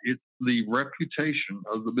about. It's the reputation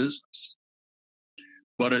of the business.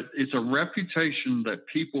 But it's a reputation that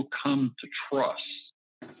people come to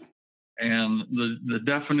trust. And the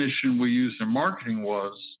definition we used in marketing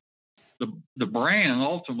was the brand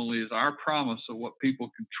ultimately is our promise of what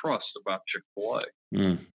people can trust about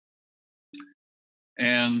Chick-fil-A.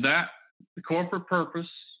 And that the corporate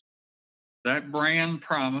purpose, that brand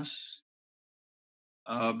promise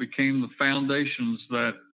became the foundations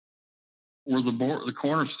that were the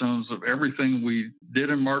cornerstones of everything we did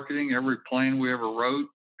in marketing, every plan we ever wrote,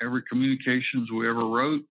 every communications we ever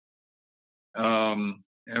wrote,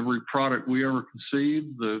 every product we ever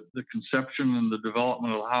conceived, the conception and the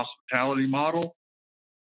development of the hospitality model.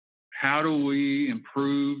 How do we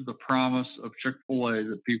improve the promise of Chick-fil-A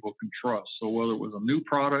that people can trust? So whether it was a new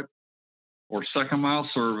product or second mile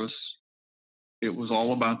service, it was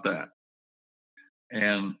all about that.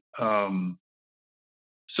 And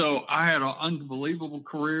so I had an unbelievable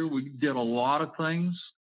career. We did a lot of things,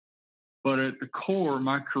 but at the core,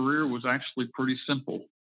 my career was actually pretty simple.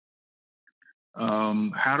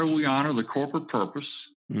 How do we honor the corporate purpose?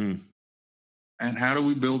 And how do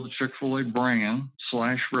we build the Chick-fil-A brand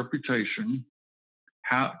 / reputation?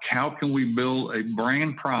 How can we build a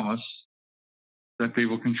brand promise that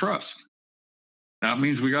people can trust? That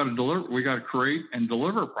means we got to deliver. We got to create and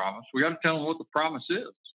deliver a promise. We got to tell them what the promise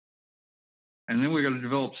is, and then we got to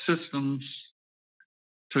develop systems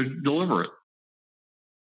to deliver it.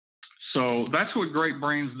 So that's what great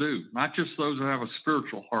brands do. Not just those that have a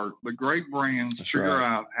spiritual heart, but great brands figure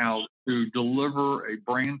out how to deliver a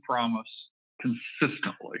brand promise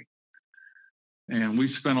consistently. And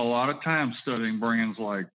we spent a lot of time studying brands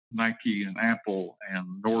like Nike and Apple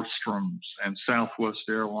and Nordstrom's and Southwest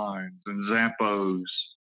Airlines and Zappos,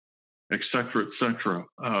 et cetera,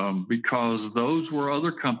 because those were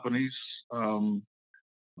other companies,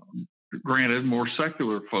 granted more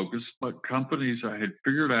secular focused, but companies that had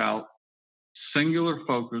figured out singular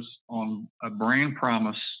focus on a brand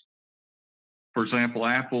promise. For example,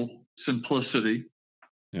 Apple, simplicity.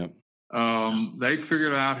 Yep. They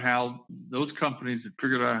figured out how those companies had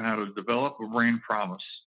figured out how to develop a brand promise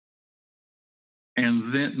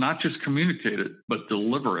and then not just communicate it, but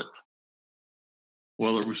deliver it.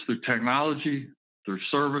 Whether it was through technology, through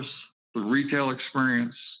service, through retail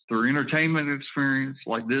experience, through entertainment experience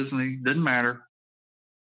like Disney, didn't matter.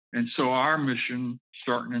 And so our mission,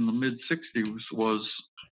 starting in the mid-'60s, was,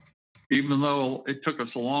 even though it took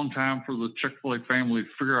us a long time for the Chick-fil-A family to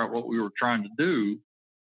figure out what we were trying to do,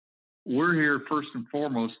 we're here first and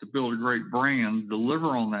foremost to build a great brand,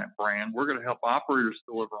 deliver on that brand. We're going to help operators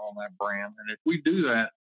deliver on that brand. And if we do that,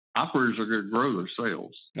 operators are going to grow their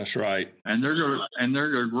sales. That's right. And they're going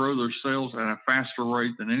to grow their sales at a faster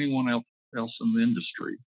rate than anyone else in the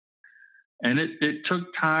industry. And it took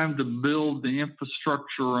time to build the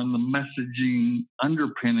infrastructure and the messaging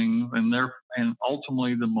underpinning and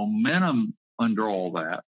ultimately the momentum under all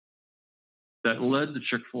that led to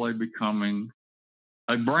Chick-fil-A becoming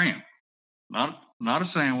a brand, not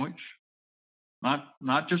a sandwich,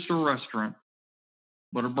 not just a restaurant,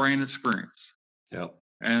 but a brand experience. Yep.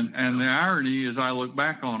 And the irony, as I look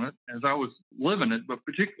back on it, as I was living it, but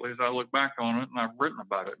particularly as I look back on it, and I've written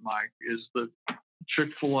about it, Mike, is that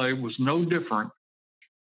Chick-fil-A was no different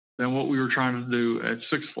than what we were trying to do at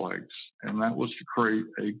Six Flags. And that was to create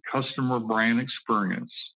a customer brand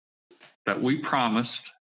experience that we promised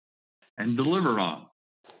and delivered on.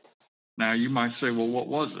 Now, you might say, well, what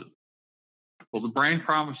was it? Well, the brand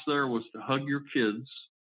promise there was to hug your kids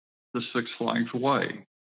the Six Flags way.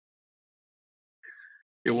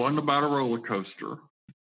 It wasn't about a roller coaster.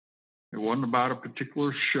 It wasn't about a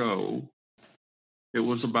particular show. It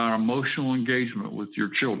was about emotional engagement with your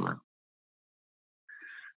children.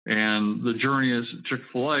 And the journey as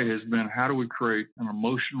Chick-fil-A has been, how do we create an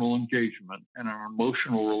emotional engagement and an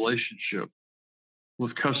emotional relationship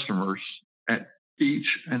with customers at each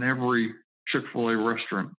and every Chick-fil-A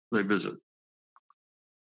restaurant they visit?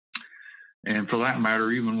 And for that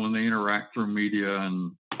matter, even when they interact through media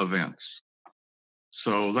and events.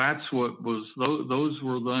 So that's what was, those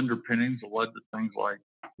were the underpinnings that led to things like,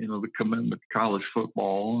 the commitment to college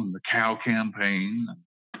football and the cow campaign,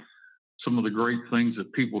 and some of the great things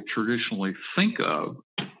that people traditionally think of.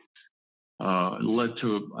 It led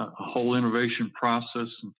to a whole innovation process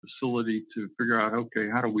and facility to figure out, okay,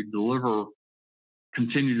 how do we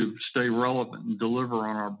continue to stay relevant and deliver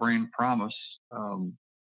on our brand promise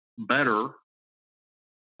better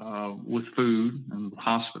with food and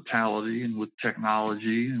hospitality and with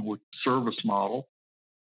technology and with service model.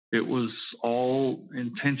 It was all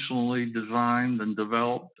intentionally designed and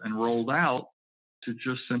developed and rolled out to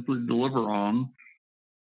just simply deliver on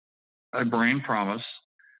a brand promise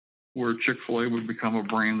where Chick-fil-A would become a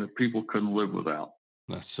brand that people couldn't live without.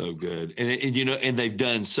 That's so good. And they've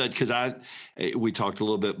done such, because we talked a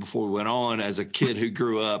little bit before we went on, as a kid who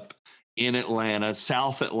grew up in Atlanta,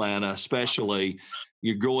 South Atlanta, especially,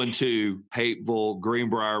 you're going to Hapeville,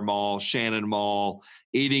 Greenbrier Mall, Shannon Mall,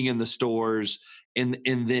 eating in the stores. And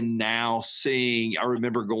then now seeing, I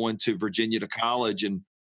remember going to Virginia to college and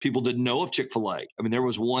people didn't know of Chick-fil-A. I mean, there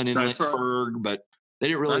was one in Lynchburg, but they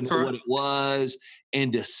didn't really know what it was.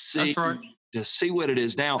 And to see what it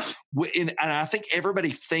is now, and I think everybody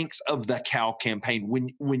thinks of the cow campaign.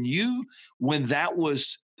 When that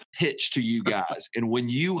was pitched to you guys, and when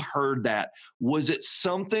you heard that, was it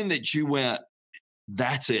something that you went,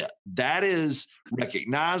 that's it, that is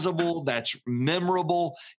recognizable, that's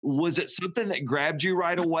memorable? Was it something that grabbed you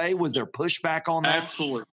right away? Was there pushback on that?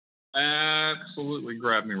 Absolutely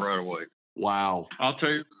grabbed me right away. Wow. I'll tell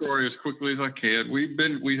you the story as quickly as I can.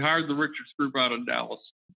 We hired the Richards Group out of Dallas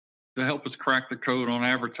to help us crack the code on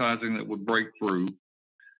advertising that would break through,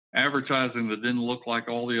 advertising that didn't look like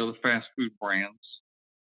all the other fast food brands,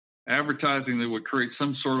 advertising that would create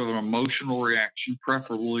some sort of an emotional reaction,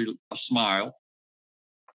 preferably a smile.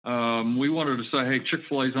 We wanted to say, hey,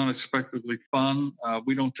 Chick-fil-A is unexpectedly fun.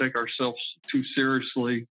 We don't take ourselves too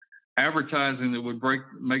seriously. Advertising that would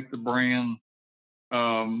make the brand,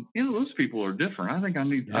 those people are different. I think I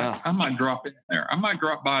might drop in there. I might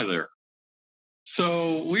drop by there.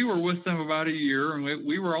 So we were with them about a year, and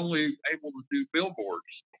we were only able to do billboards.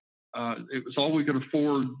 It was all we could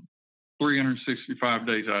afford 365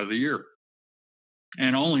 days out of the year,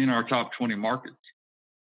 and only in our top 20 markets.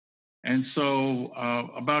 And so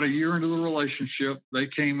about a year into the relationship, they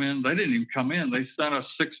came in. They didn't even come in. They sent us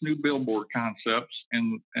 6 new billboard concepts,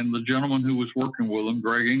 and the gentleman who was working with them,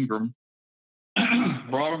 Greg Ingram,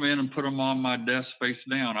 brought them in and put them on my desk face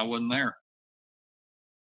down. I wasn't there.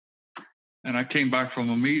 And I came back from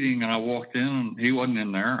a meeting, and I walked in, and he wasn't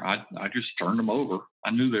in there. I just turned them over. I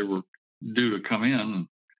knew they were due to come in.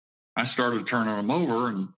 I started turning them over,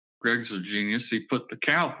 and Greg's a genius. He put the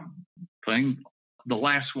cow thing, the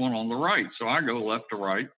last one, on the right. So I go left to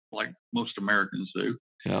right, like most Americans do.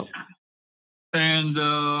 Yep. And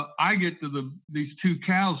I get to these 2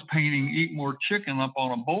 cows painting "Eat More Chicken" up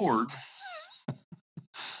on a board,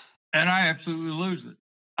 and I absolutely lose it.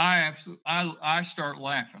 I start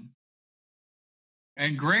laughing.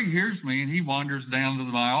 And Greg hears me, and he wanders down to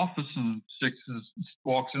my office and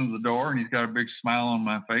walks into the door, and he's got a big smile on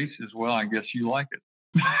my face. He says, "Well, I guess you like it."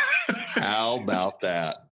 How about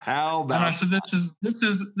that? How about? And I said,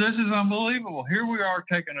 "This is unbelievable. Here we are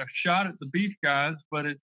taking a shot at the beef guys, but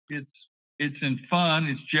it's in fun.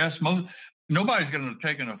 It's just nobody's going to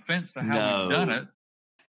take an offense to how we've done it.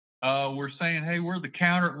 We're saying, hey, we're the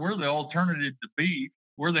alternative to beef.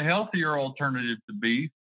 We're the healthier alternative to beef.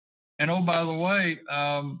 And oh, by the way,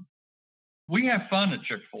 we have fun at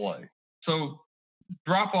Chick-fil-A. So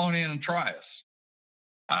drop on in and try us."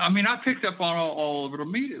 I mean, I picked up on all of it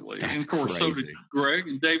immediately. That's and of course, crazy. So did Greg,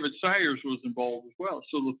 and David Sayers was involved as well.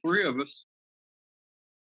 So the 3 of us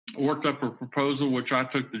worked up a proposal, which I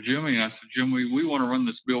took to Jimmy. And I said, "Jimmy, we want to run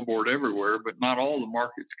this billboard everywhere, but not all the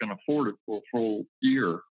markets can afford it for a full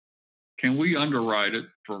year. can we underwrite it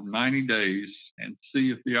for 90 days and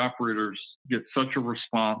see if the operators get such a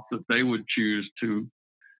response that they would choose to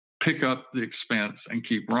pick up the expense and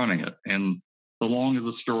keep running it? And the long of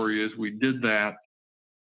the story is we did that.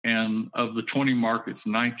 And of the 20 markets,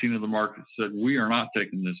 19 of the markets said, we are not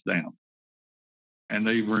taking this down. And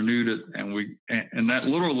they renewed it. And that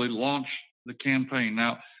literally launched the campaign.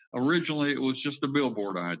 Now, originally it was just a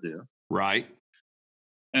billboard idea. Right.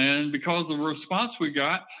 And because of the response we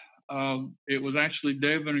got, it was actually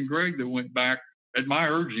David and Greg that went back, at my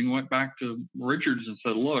urging, went back to Richards and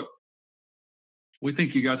said, look, we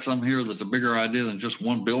think you got something here that's a bigger idea than just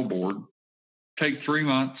one billboard. Take 3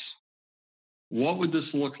 months. What would this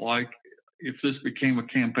look like if this became a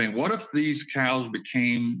campaign? What if these cows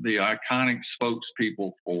became the iconic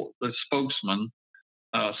spokespeople for the spokesman,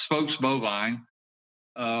 spokesbovine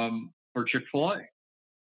for Chick-fil-A?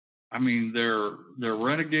 I mean, they're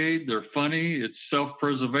renegade. They're funny. It's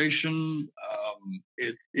self-preservation.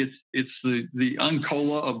 It's the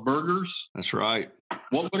Uncola of burgers. That's right.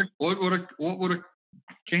 What would a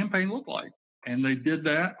campaign look like? And they did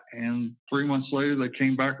that. And 3 months later, they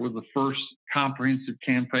came back with the first comprehensive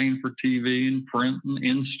campaign for TV and print and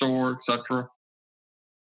in-store, etc.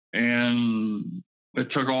 And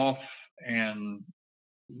it took off. And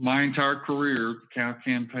my entire career, the cow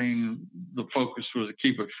campaign, the focus was to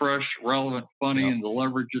keep it fresh, relevant, funny, and to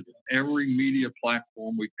leverage it in every media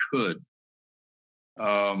platform we could.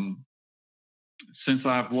 Since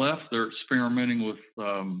I've left, they're experimenting with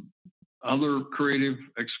other creative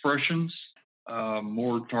expressions,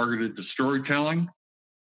 more targeted to storytelling.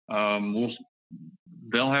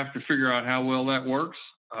 They'll have to figure out how well that works.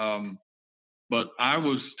 But I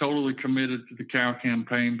was totally committed to the cow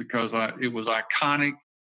campaign because it was iconic.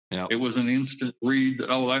 Yep. It was an instant read that,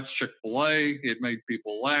 oh, that's Chick-fil-A. It made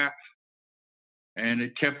people laugh. And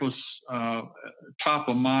it kept us top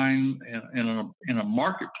of mind in a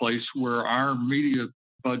marketplace where our media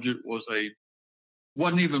budget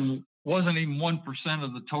wasn't even 1%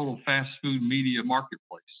 of the total fast food media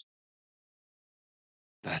marketplace.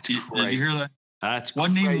 That's crazy. Did you hear that? That's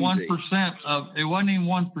wasn't crazy. Even 1% of it wasn't even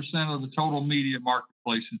 1% of the total media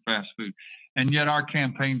marketplace in fast food, and yet our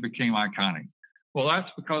campaign became iconic. Well, that's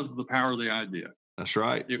because of the power of the idea. That's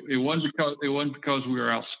right. It wasn't because we were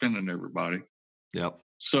outspending everybody. Yep.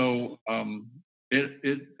 So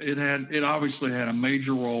it obviously had a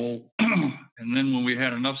major role, and then when we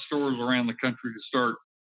had enough stores around the country to start,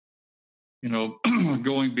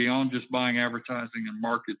 going beyond just buying advertising in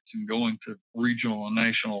markets and going to regional and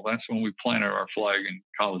national, that's when we planted our flag in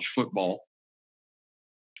college football.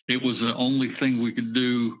 It was the only thing we could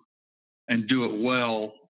do and do it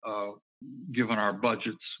well, given our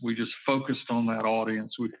budgets. We just focused on that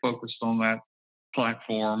audience. We focused on that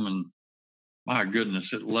platform, and my goodness,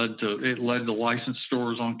 it led to licensed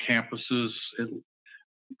stores on campuses.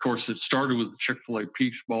 Of course, it started with the Chick-fil-A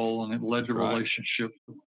Peach Bowl, and it led to relationships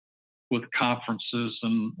with conferences,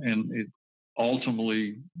 and it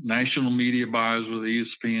ultimately national media buys with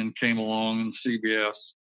ESPN came along and CBS.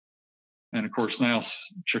 And of course, now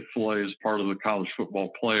Chick-fil-A is part of the college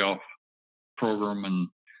football playoff program, and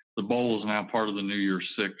the bowl is now part of the New Year's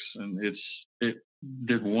Six. And it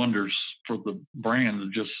did wonders for the brand to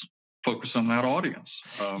just focus on that audience.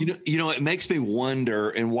 It makes me wonder,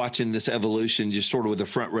 and watching this evolution just sort of with a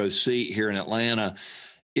front row seat here in Atlanta,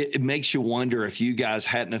 it makes you wonder if you guys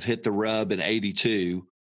hadn't have hit the rub in 82,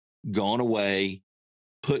 gone away,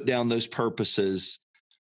 put down those purposes,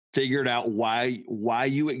 figured out why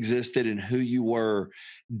you existed and who you were.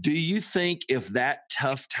 Do you think if that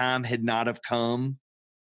tough time had not have come,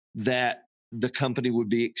 that the company would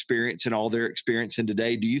be experiencing all they're experiencing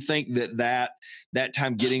today? Do you think that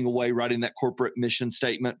time getting away, writing that corporate mission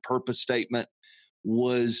statement, purpose statement,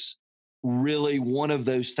 was really one of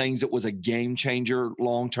those things that was a game changer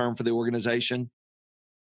long-term for the organization?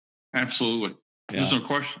 Absolutely. Yeah. There's no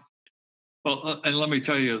question. Well, and let me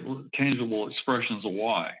tell you tangible expressions of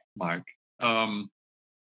why, Mike.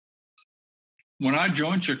 When I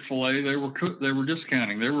joined Chick-fil-A, they were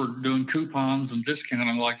discounting. They were doing coupons and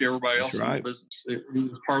discounting like everybody else in the business. It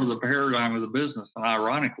was part of the paradigm of the business, and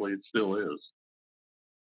ironically, it still is.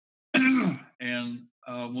 And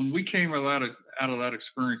when we came out of that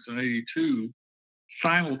experience in 82,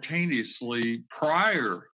 simultaneously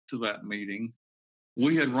prior to that meeting,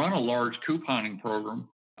 we had run a large couponing program,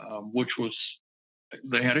 which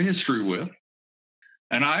they had a history with,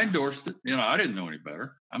 and I endorsed it. I didn't know any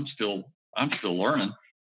better. I'm still learning.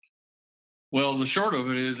 Well, the short of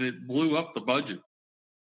it is it blew up the budget.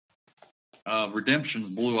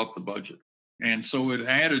 Redemptions blew up the budget, and so it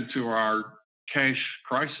added to our cash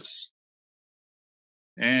crisis.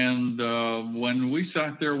 And when we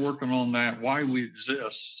sat there working on that, why we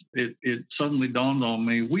exist, it suddenly dawned on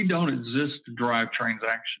me: we don't exist to drive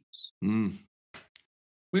transactions. Mm.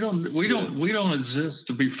 We don't exist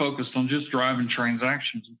to be focused on just driving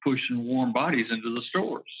transactions and pushing warm bodies into the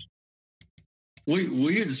stores.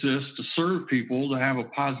 We exist to serve people, to have a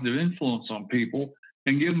positive influence on people,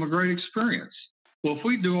 and give them a great experience. Well, if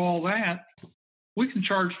we do all that, we can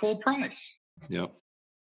charge full price. Yep.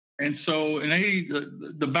 And so in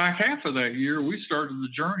the back half of that year, we started the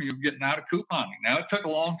journey of getting out of couponing. Now, it took a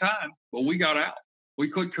long time, but we got out. We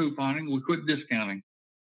quit couponing. We quit discounting.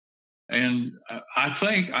 And I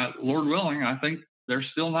think, Lord willing, I think they're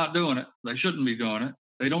still not doing it. They shouldn't be doing it.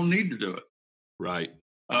 They don't need to do it. Right.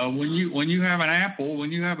 When you have an Apple,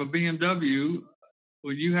 when you have a BMW,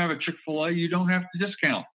 when you have a Chick-fil-A, you don't have to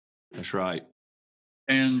discount. That's right.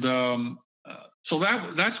 And so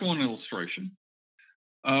that's one illustration.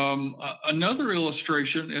 Another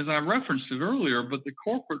illustration, as I referenced it earlier, but the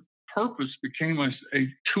corporate purpose became a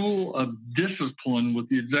tool of discipline with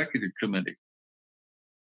the executive committee.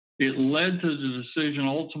 It led to the decision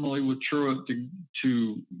ultimately with Truett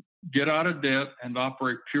to get out of debt and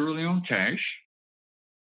operate purely on cash.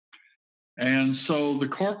 And so the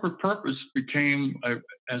corporate purpose became,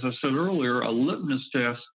 as I said earlier, a litmus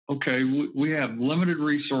test. Okay, we have limited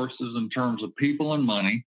resources in terms of people and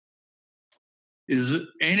money. Is it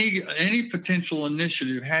any potential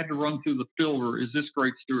initiative had to run through the filter? Is this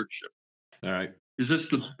great stewardship? All right. Is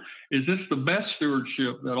this the best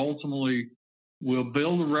stewardship that ultimately will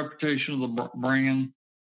build a reputation of the brand,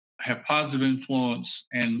 have positive influence,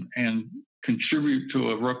 and contribute to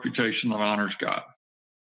a reputation that honors God?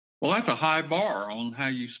 Well, that's a high bar on how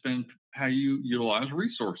you utilize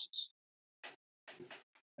resources.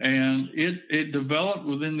 And it developed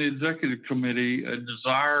within the executive committee a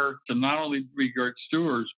desire to not only be great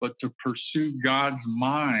stewards, but to pursue God's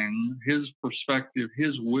mind, his perspective,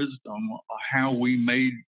 his wisdom, how we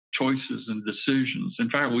made choices and decisions. In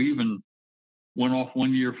fact, we even went off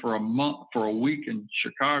one year for a week in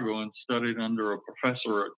Chicago and studied under a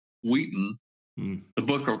professor at Wheaton, the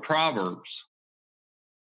book of Proverbs,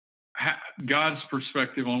 God's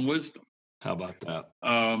perspective on wisdom. How about that?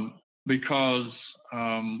 Because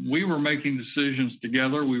we were making decisions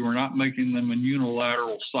together. We were not making them in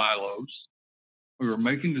unilateral silos. We were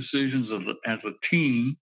making decisions as a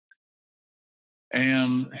team.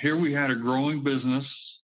 And here we had a growing business,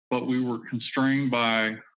 but we were constrained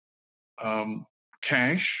by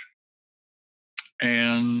cash.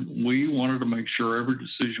 And we wanted to make sure every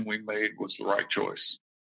decision we made was the right choice.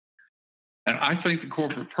 And I think the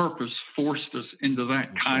corporate purpose forced us into that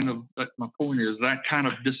my point is that kind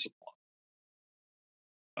of discipline.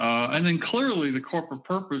 And then clearly the corporate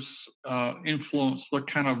purpose influenced the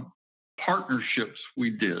kind of partnerships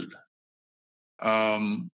we did.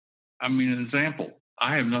 An example,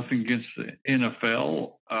 I have nothing against the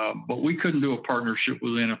NFL, but we couldn't do a partnership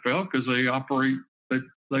with the NFL because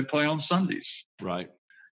they play on Sundays. Right.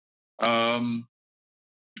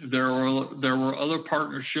 There were other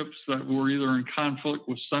partnerships that were either in conflict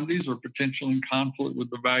with Sundays or potentially in conflict with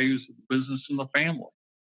the values of the business and the family.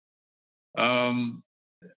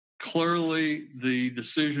 Clearly, the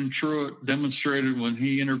decision Truett demonstrated when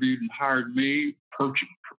he interviewed and hired me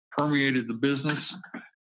permeated the business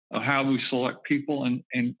of how we select people. And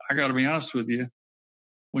I got to be honest with you,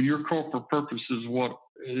 when your corporate purpose is what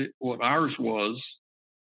ours was,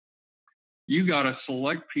 you got to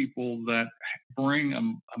select people that bring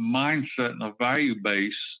a mindset and a value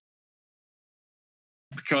base,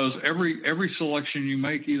 because every selection you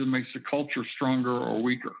make either makes the culture stronger or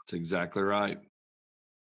weaker. That's exactly right.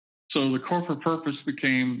 So the corporate purpose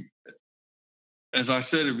became, as I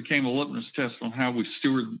said, it became a litmus test on how we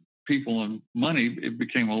steward people and money. It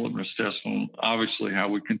became a litmus test on obviously how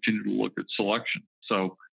we continue to look at selection.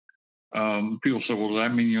 So people say, well, does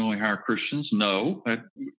that mean you only hire Christians? No,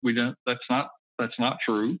 we don't. That's not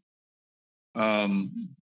true.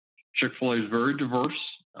 Chick-fil-A is very diverse.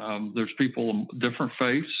 There's people of different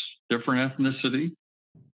faiths, different ethnicity,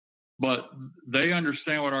 but they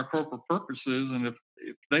understand what our corporate purpose is, and if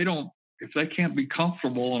they can't be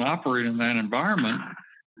comfortable and operate in that environment,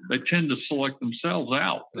 they tend to select themselves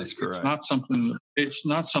out. That's correct. It's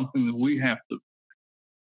not something that we have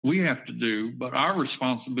to do, but our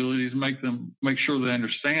responsibility is make sure they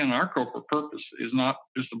understand our corporate purpose is not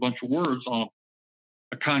just a bunch of words on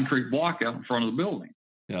a concrete block out in front of the building.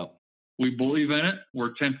 Yeah. We believe in it. We're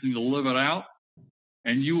attempting to live it out.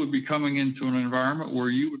 And you would be coming into an environment where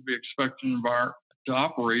you would be expecting to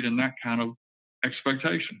operate in that kind of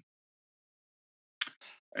expectation.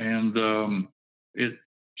 And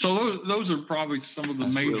So those are probably some of the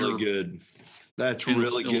That's major. really good. That's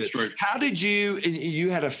really good. How did you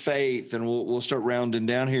had a faith, and we'll start rounding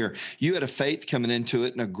down here. You had a faith coming into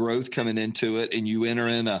it and a growth coming into it, and you enter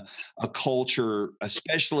in a culture,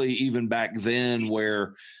 especially even back then,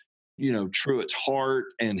 where Truett's heart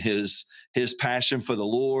and his passion for the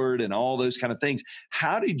Lord and all those kind of things.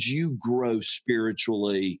 How did you grow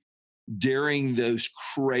spiritually during those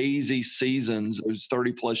crazy seasons, those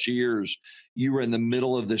 30 plus years? You were in the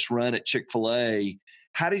middle of this run at Chick-fil-A.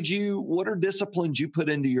 What are disciplines you put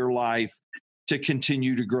into your life to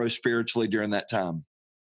continue to grow spiritually during that time?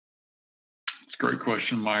 It's a great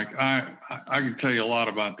question, Mike. I can tell you a lot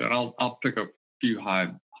about that. I'll pick a few high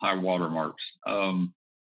watermarks.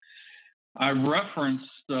 I referenced,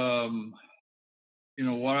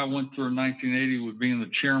 what I went through in 1980 with being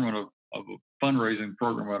the chairman of a fundraising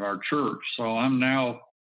program at our church. So I'm now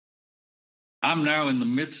in the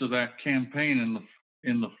midst of that campaign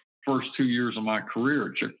in the first 2 years of my career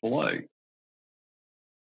at Chick-fil-A.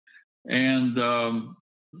 And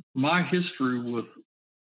my history with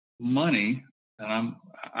money, and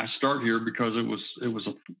I start here because it was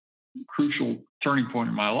a crucial turning point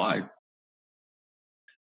in my life.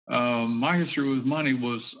 My history with money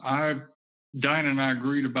was Diane and I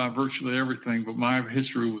agreed about virtually everything, but my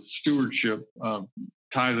history with stewardship,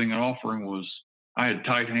 tithing and offering was I had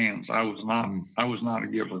tight hands. I was not a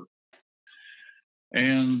giver.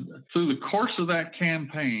 And through the course of that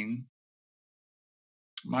campaign,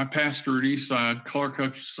 my pastor at Eastside, Clark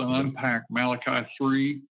Hutchinson, unpacked Malachi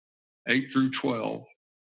 3, 8 through 12,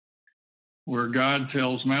 where God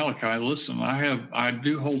tells Malachi, listen, I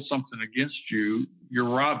do hold something against you. You're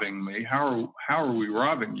robbing me. How are we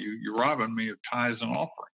robbing you? You're robbing me of tithes and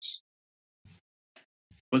offerings.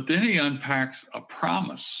 But then he unpacks a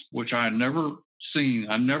promise, which I had never seen.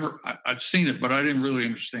 I'd seen it, but I didn't really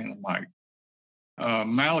understand it, Mike.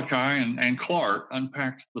 Malachi and Clark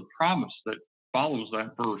unpacked the promise that follows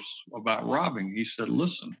that verse about robbing. He said,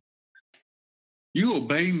 listen, you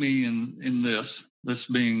obey me in this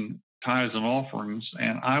being tithes and offerings,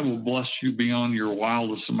 and I will bless you beyond your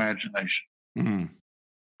wildest imagination. Mm-hmm.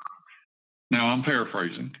 Now, I'm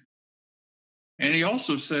paraphrasing. And he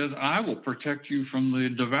also says, I will protect you from the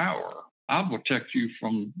devourer. I will protect you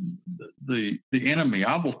from the enemy.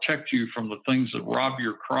 I will protect you from the things that rob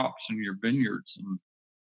your crops and your vineyards and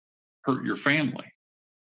hurt your family.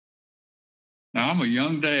 Now, I'm a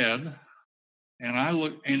young dad, and I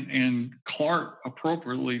look, and Clark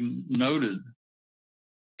appropriately noted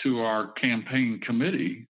to our campaign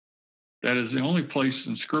committee that is the only place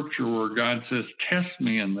in Scripture where God says, test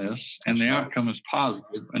me in this, and the outcome is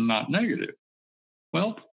positive and not negative.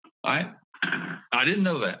 Well, I didn't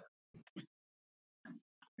know that.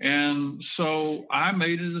 And so I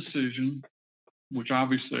made a decision, which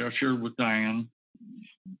obviously I shared with Diane.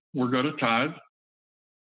 We're going to tithe.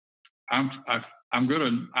 I'm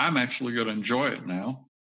actually going to enjoy it now.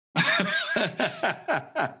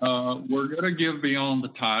 We're going to give beyond the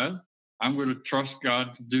tithe. I'm going to trust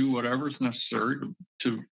God to do whatever is necessary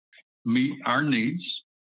to meet our needs.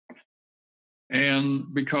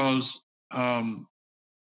 And because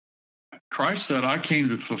Christ said, I came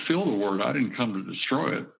to fulfill the word. I didn't come to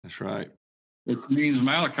destroy it. That's right. It means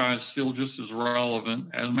Malachi is still just as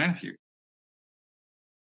relevant as Matthew.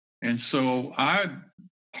 And so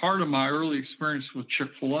part of my early experience with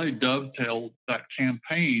Chick-fil-A dovetailed that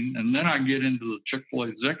campaign. And then I get into the Chick-fil-A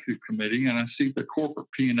executive committee and I see the corporate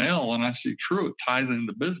P&L and I see Truett tithing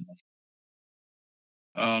the business.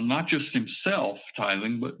 Not just himself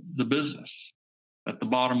tithing, but the business at the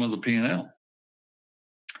bottom of the P&L.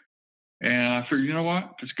 And I figured, you know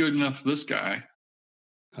what? It's good enough for this guy.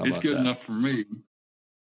 It's good enough for me.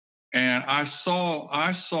 And I saw,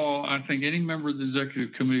 I think any member of the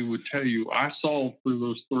executive committee would tell you, I saw through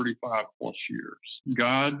those 35 plus years,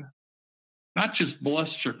 God not just bless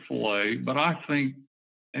Chick-fil-A, but I think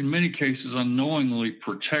in many cases unknowingly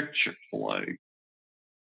protect Chick-fil-A.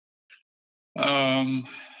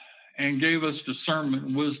 And gave us discernment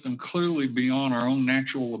and wisdom clearly beyond our own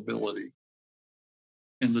natural ability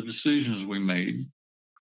in the decisions we made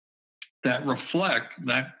that reflect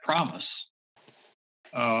that promise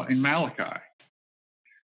in Malachi.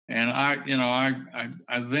 And I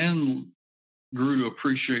then grew to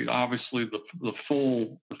appreciate obviously the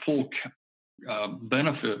full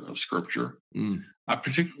benefit of Scripture. I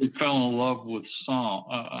particularly fell in love with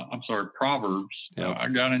Proverbs. Yep. I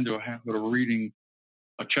got into a habit of reading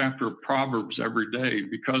a chapter of Proverbs every day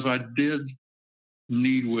because I did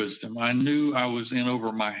need wisdom. I knew I was in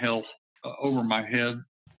over my head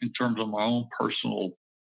in terms of my own personal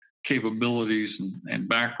capabilities and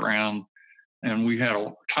background. and we had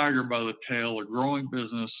a tiger by the tail, a growing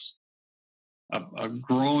business, a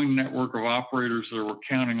growing network of operators that were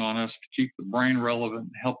counting on us to keep the brand relevant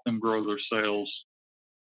and help them grow their sales.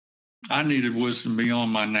 I needed wisdom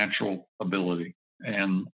beyond my natural ability.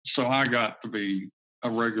 And so I got to be a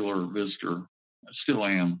regular visitor, still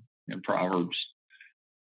am, in Proverbs.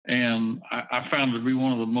 And I found it to be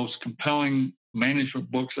one of the most compelling management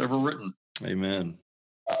books ever written. Amen.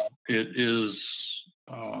 It is,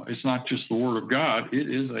 it's not just the Word of God. It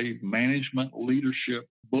is a management leadership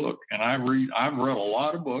book. And I've read a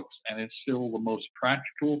lot of books, and it's still the most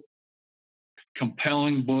practical,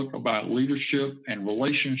 compelling book about leadership and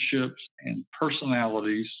relationships and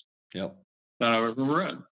personalities Yep. that I've ever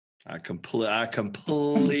read. I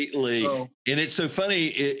completely, So, and it's so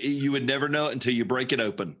funny. You would never know it until you break it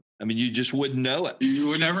open. I mean, you just wouldn't know it. you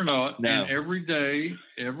would never know it. No. And every day,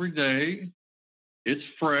 it's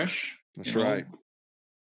fresh. That's right.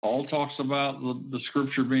 Paul talks about the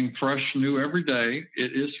scripture being fresh, new every day.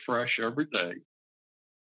 It is fresh every day.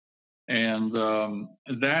 And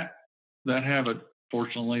that habit,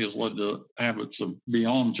 fortunately, has led to habits of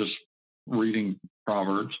beyond just reading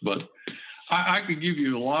Proverbs. But I could give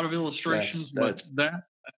you a lot of illustrations, but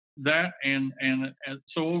and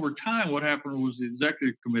so over time, what happened was the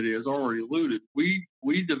executive committee, as already alluded, we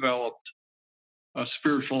developed a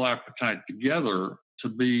spiritual appetite together to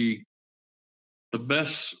be the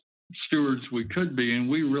best stewards we could be, and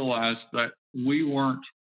we realized that we weren't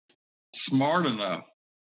smart enough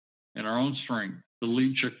in our own strength to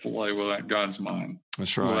lead Chick-fil-A without God's mind.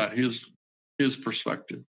 That's right. Without his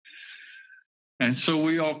perspective. And so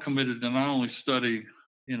we all committed to not only study,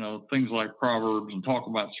 things like Proverbs and talk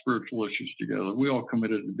about spiritual issues together. We all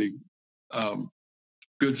committed to be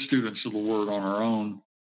good students of the Word on our own,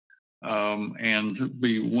 and to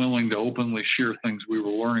be willing to openly share things we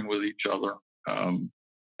were learning with each other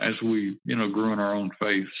as we, grew in our own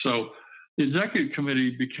faith. So the executive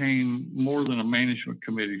committee became more than a management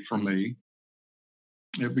committee for me.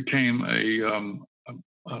 It became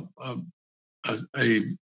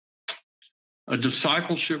a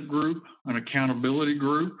discipleship group, an accountability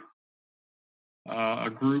group, a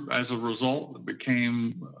group as a result that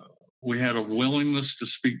became, we had a willingness to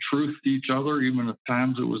speak truth to each other, even at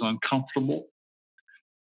times it was uncomfortable,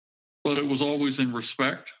 but it was always in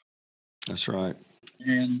respect. That's right.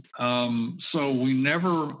 And so we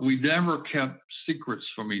never kept secrets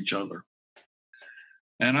from each other.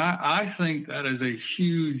 And I think that is a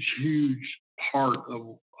huge, huge part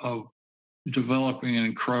of developing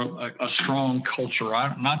a strong culture.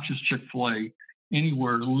 Not just Chick-fil-A,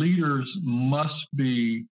 anywhere. Leaders must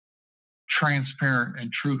be transparent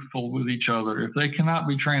and truthful with each other. If they cannot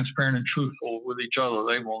be transparent and truthful with each other,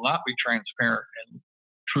 they will not be transparent and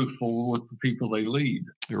truthful with the people they lead.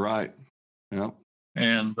 You're right. Yeah.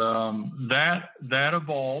 And that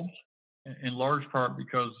evolved in large part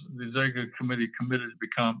because the executive committee committed to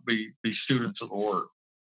be students of the Word.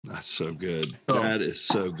 That's so good. That is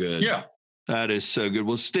so good. Yeah. That is so good.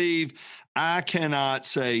 Well, Steve, I cannot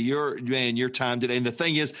say your time today. And the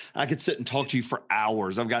thing is, I could sit and talk to you for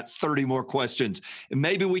hours. I've got 30 more questions, and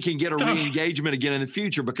maybe we can get a re-engagement again in the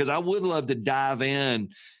future, because I would love to dive in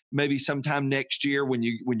maybe sometime next year when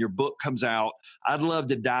your book comes out. I'd love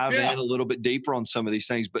to dive in a little bit deeper on some of these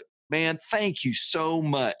things. But man, thank you so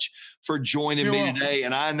much for joining me today.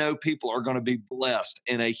 And I know people are going to be blessed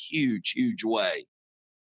in a huge, huge way.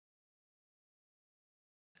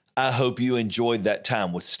 I hope you enjoyed that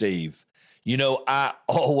time with Steve. I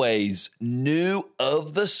always knew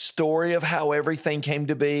of the story of how everything came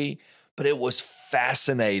to be, but it was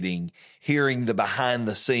fascinating hearing the behind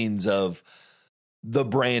the scenes of the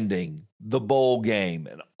branding, the bowl game,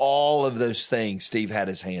 and all of those things Steve had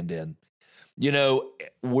his hand in.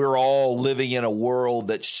 We're all living in a world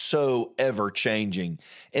that's so ever changing.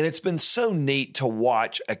 And it's been so neat to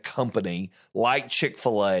watch a company like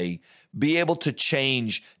Chick-fil-A be able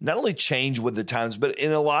to not only change with the times, but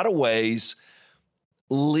in a lot of ways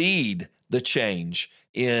lead the change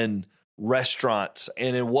in restaurants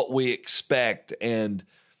and in what we expect. And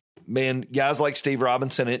man, guys like Steve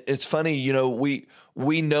Robinson, it's funny,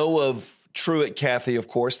 we know of Truett Cathy, of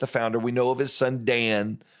course, the founder. We know of his son,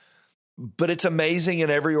 Dan. But it's amazing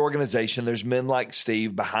in every organization, there's men like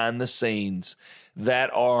Steve behind the scenes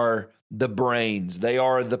that are the brains. They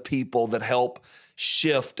are the people that help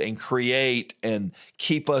shift and create and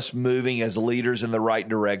keep us moving as leaders in the right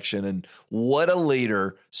direction. And what a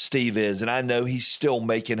leader Steve is. And I know he's still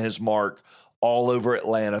making his mark all over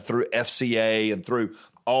Atlanta through FCA and through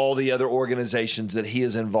all the other organizations that he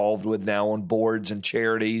is involved with now on boards and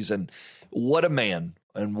charities. And what a man.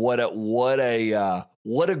 And what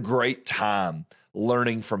a great time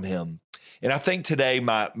learning from him. And I think today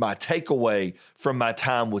my takeaway from my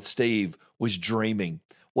time with Steve was dreaming.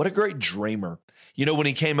 What a great dreamer. You know, when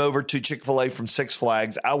he came over to Chick-fil-A from Six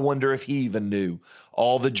Flags, I wonder if he even knew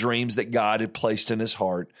all the dreams that God had placed in his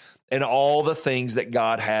heart and all the things that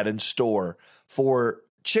God had in store for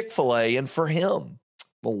Chick-fil-A and for him.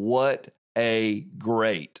 Well, what a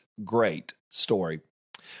great, great story.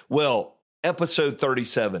 Well, episode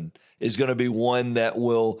 37 is going to be one that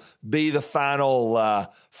will be the final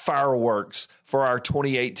fireworks for our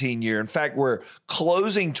 2018 year. In fact, we're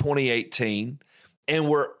closing 2018 and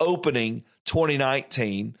we're opening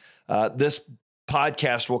 2019. This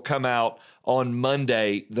podcast will come out on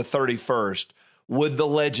Monday, the 31st, with the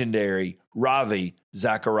legendary Ravi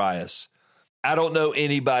Zacharias. I don't know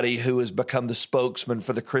anybody who has become the spokesman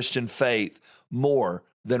for the Christian faith more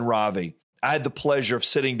than Ravi. I had the pleasure of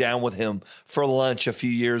sitting down with him for lunch a few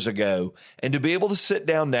years ago, and to be able to sit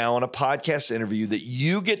down now on a podcast interview that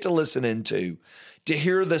you get to listen into, to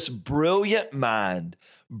hear this brilliant mind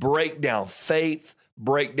break down faith,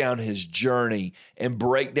 break down his journey, and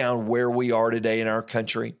break down where we are today in our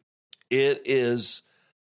country, it is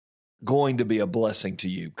going to be a blessing to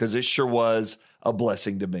you, because it sure was a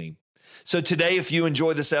blessing to me. So today, if you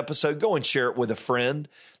enjoy this episode, go and share it with a friend.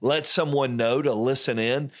 Let someone know to listen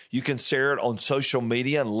in. You can share it on social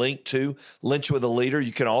media and link to Lynch with a Leader.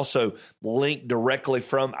 You can also link directly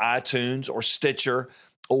from iTunes or Stitcher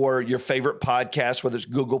or your favorite podcast, whether it's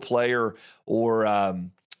Google Play or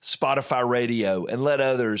Spotify Radio, and let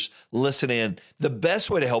others listen in. The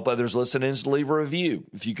best way to help others listen in is to leave a review.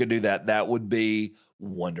 If you could do that, that would be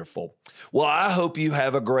wonderful. Well, I hope you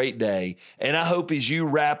have a great day, and I hope as you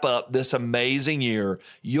wrap up this amazing year,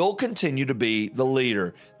 you'll continue to be the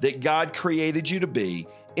leader that God created you to be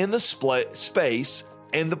in the space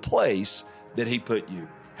and the place that He put you.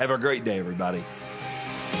 Have a great day, everybody.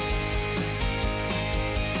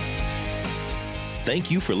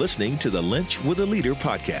 Thank you for listening to the Lynch with a Leader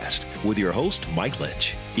podcast with your host, Mike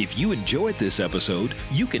Lynch. If you enjoyed this episode,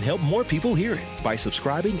 you can help more people hear it by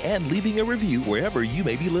subscribing and leaving a review wherever you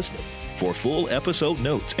may be listening. For full episode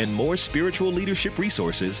notes and more spiritual leadership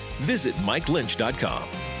resources, visit MikeLynch.com.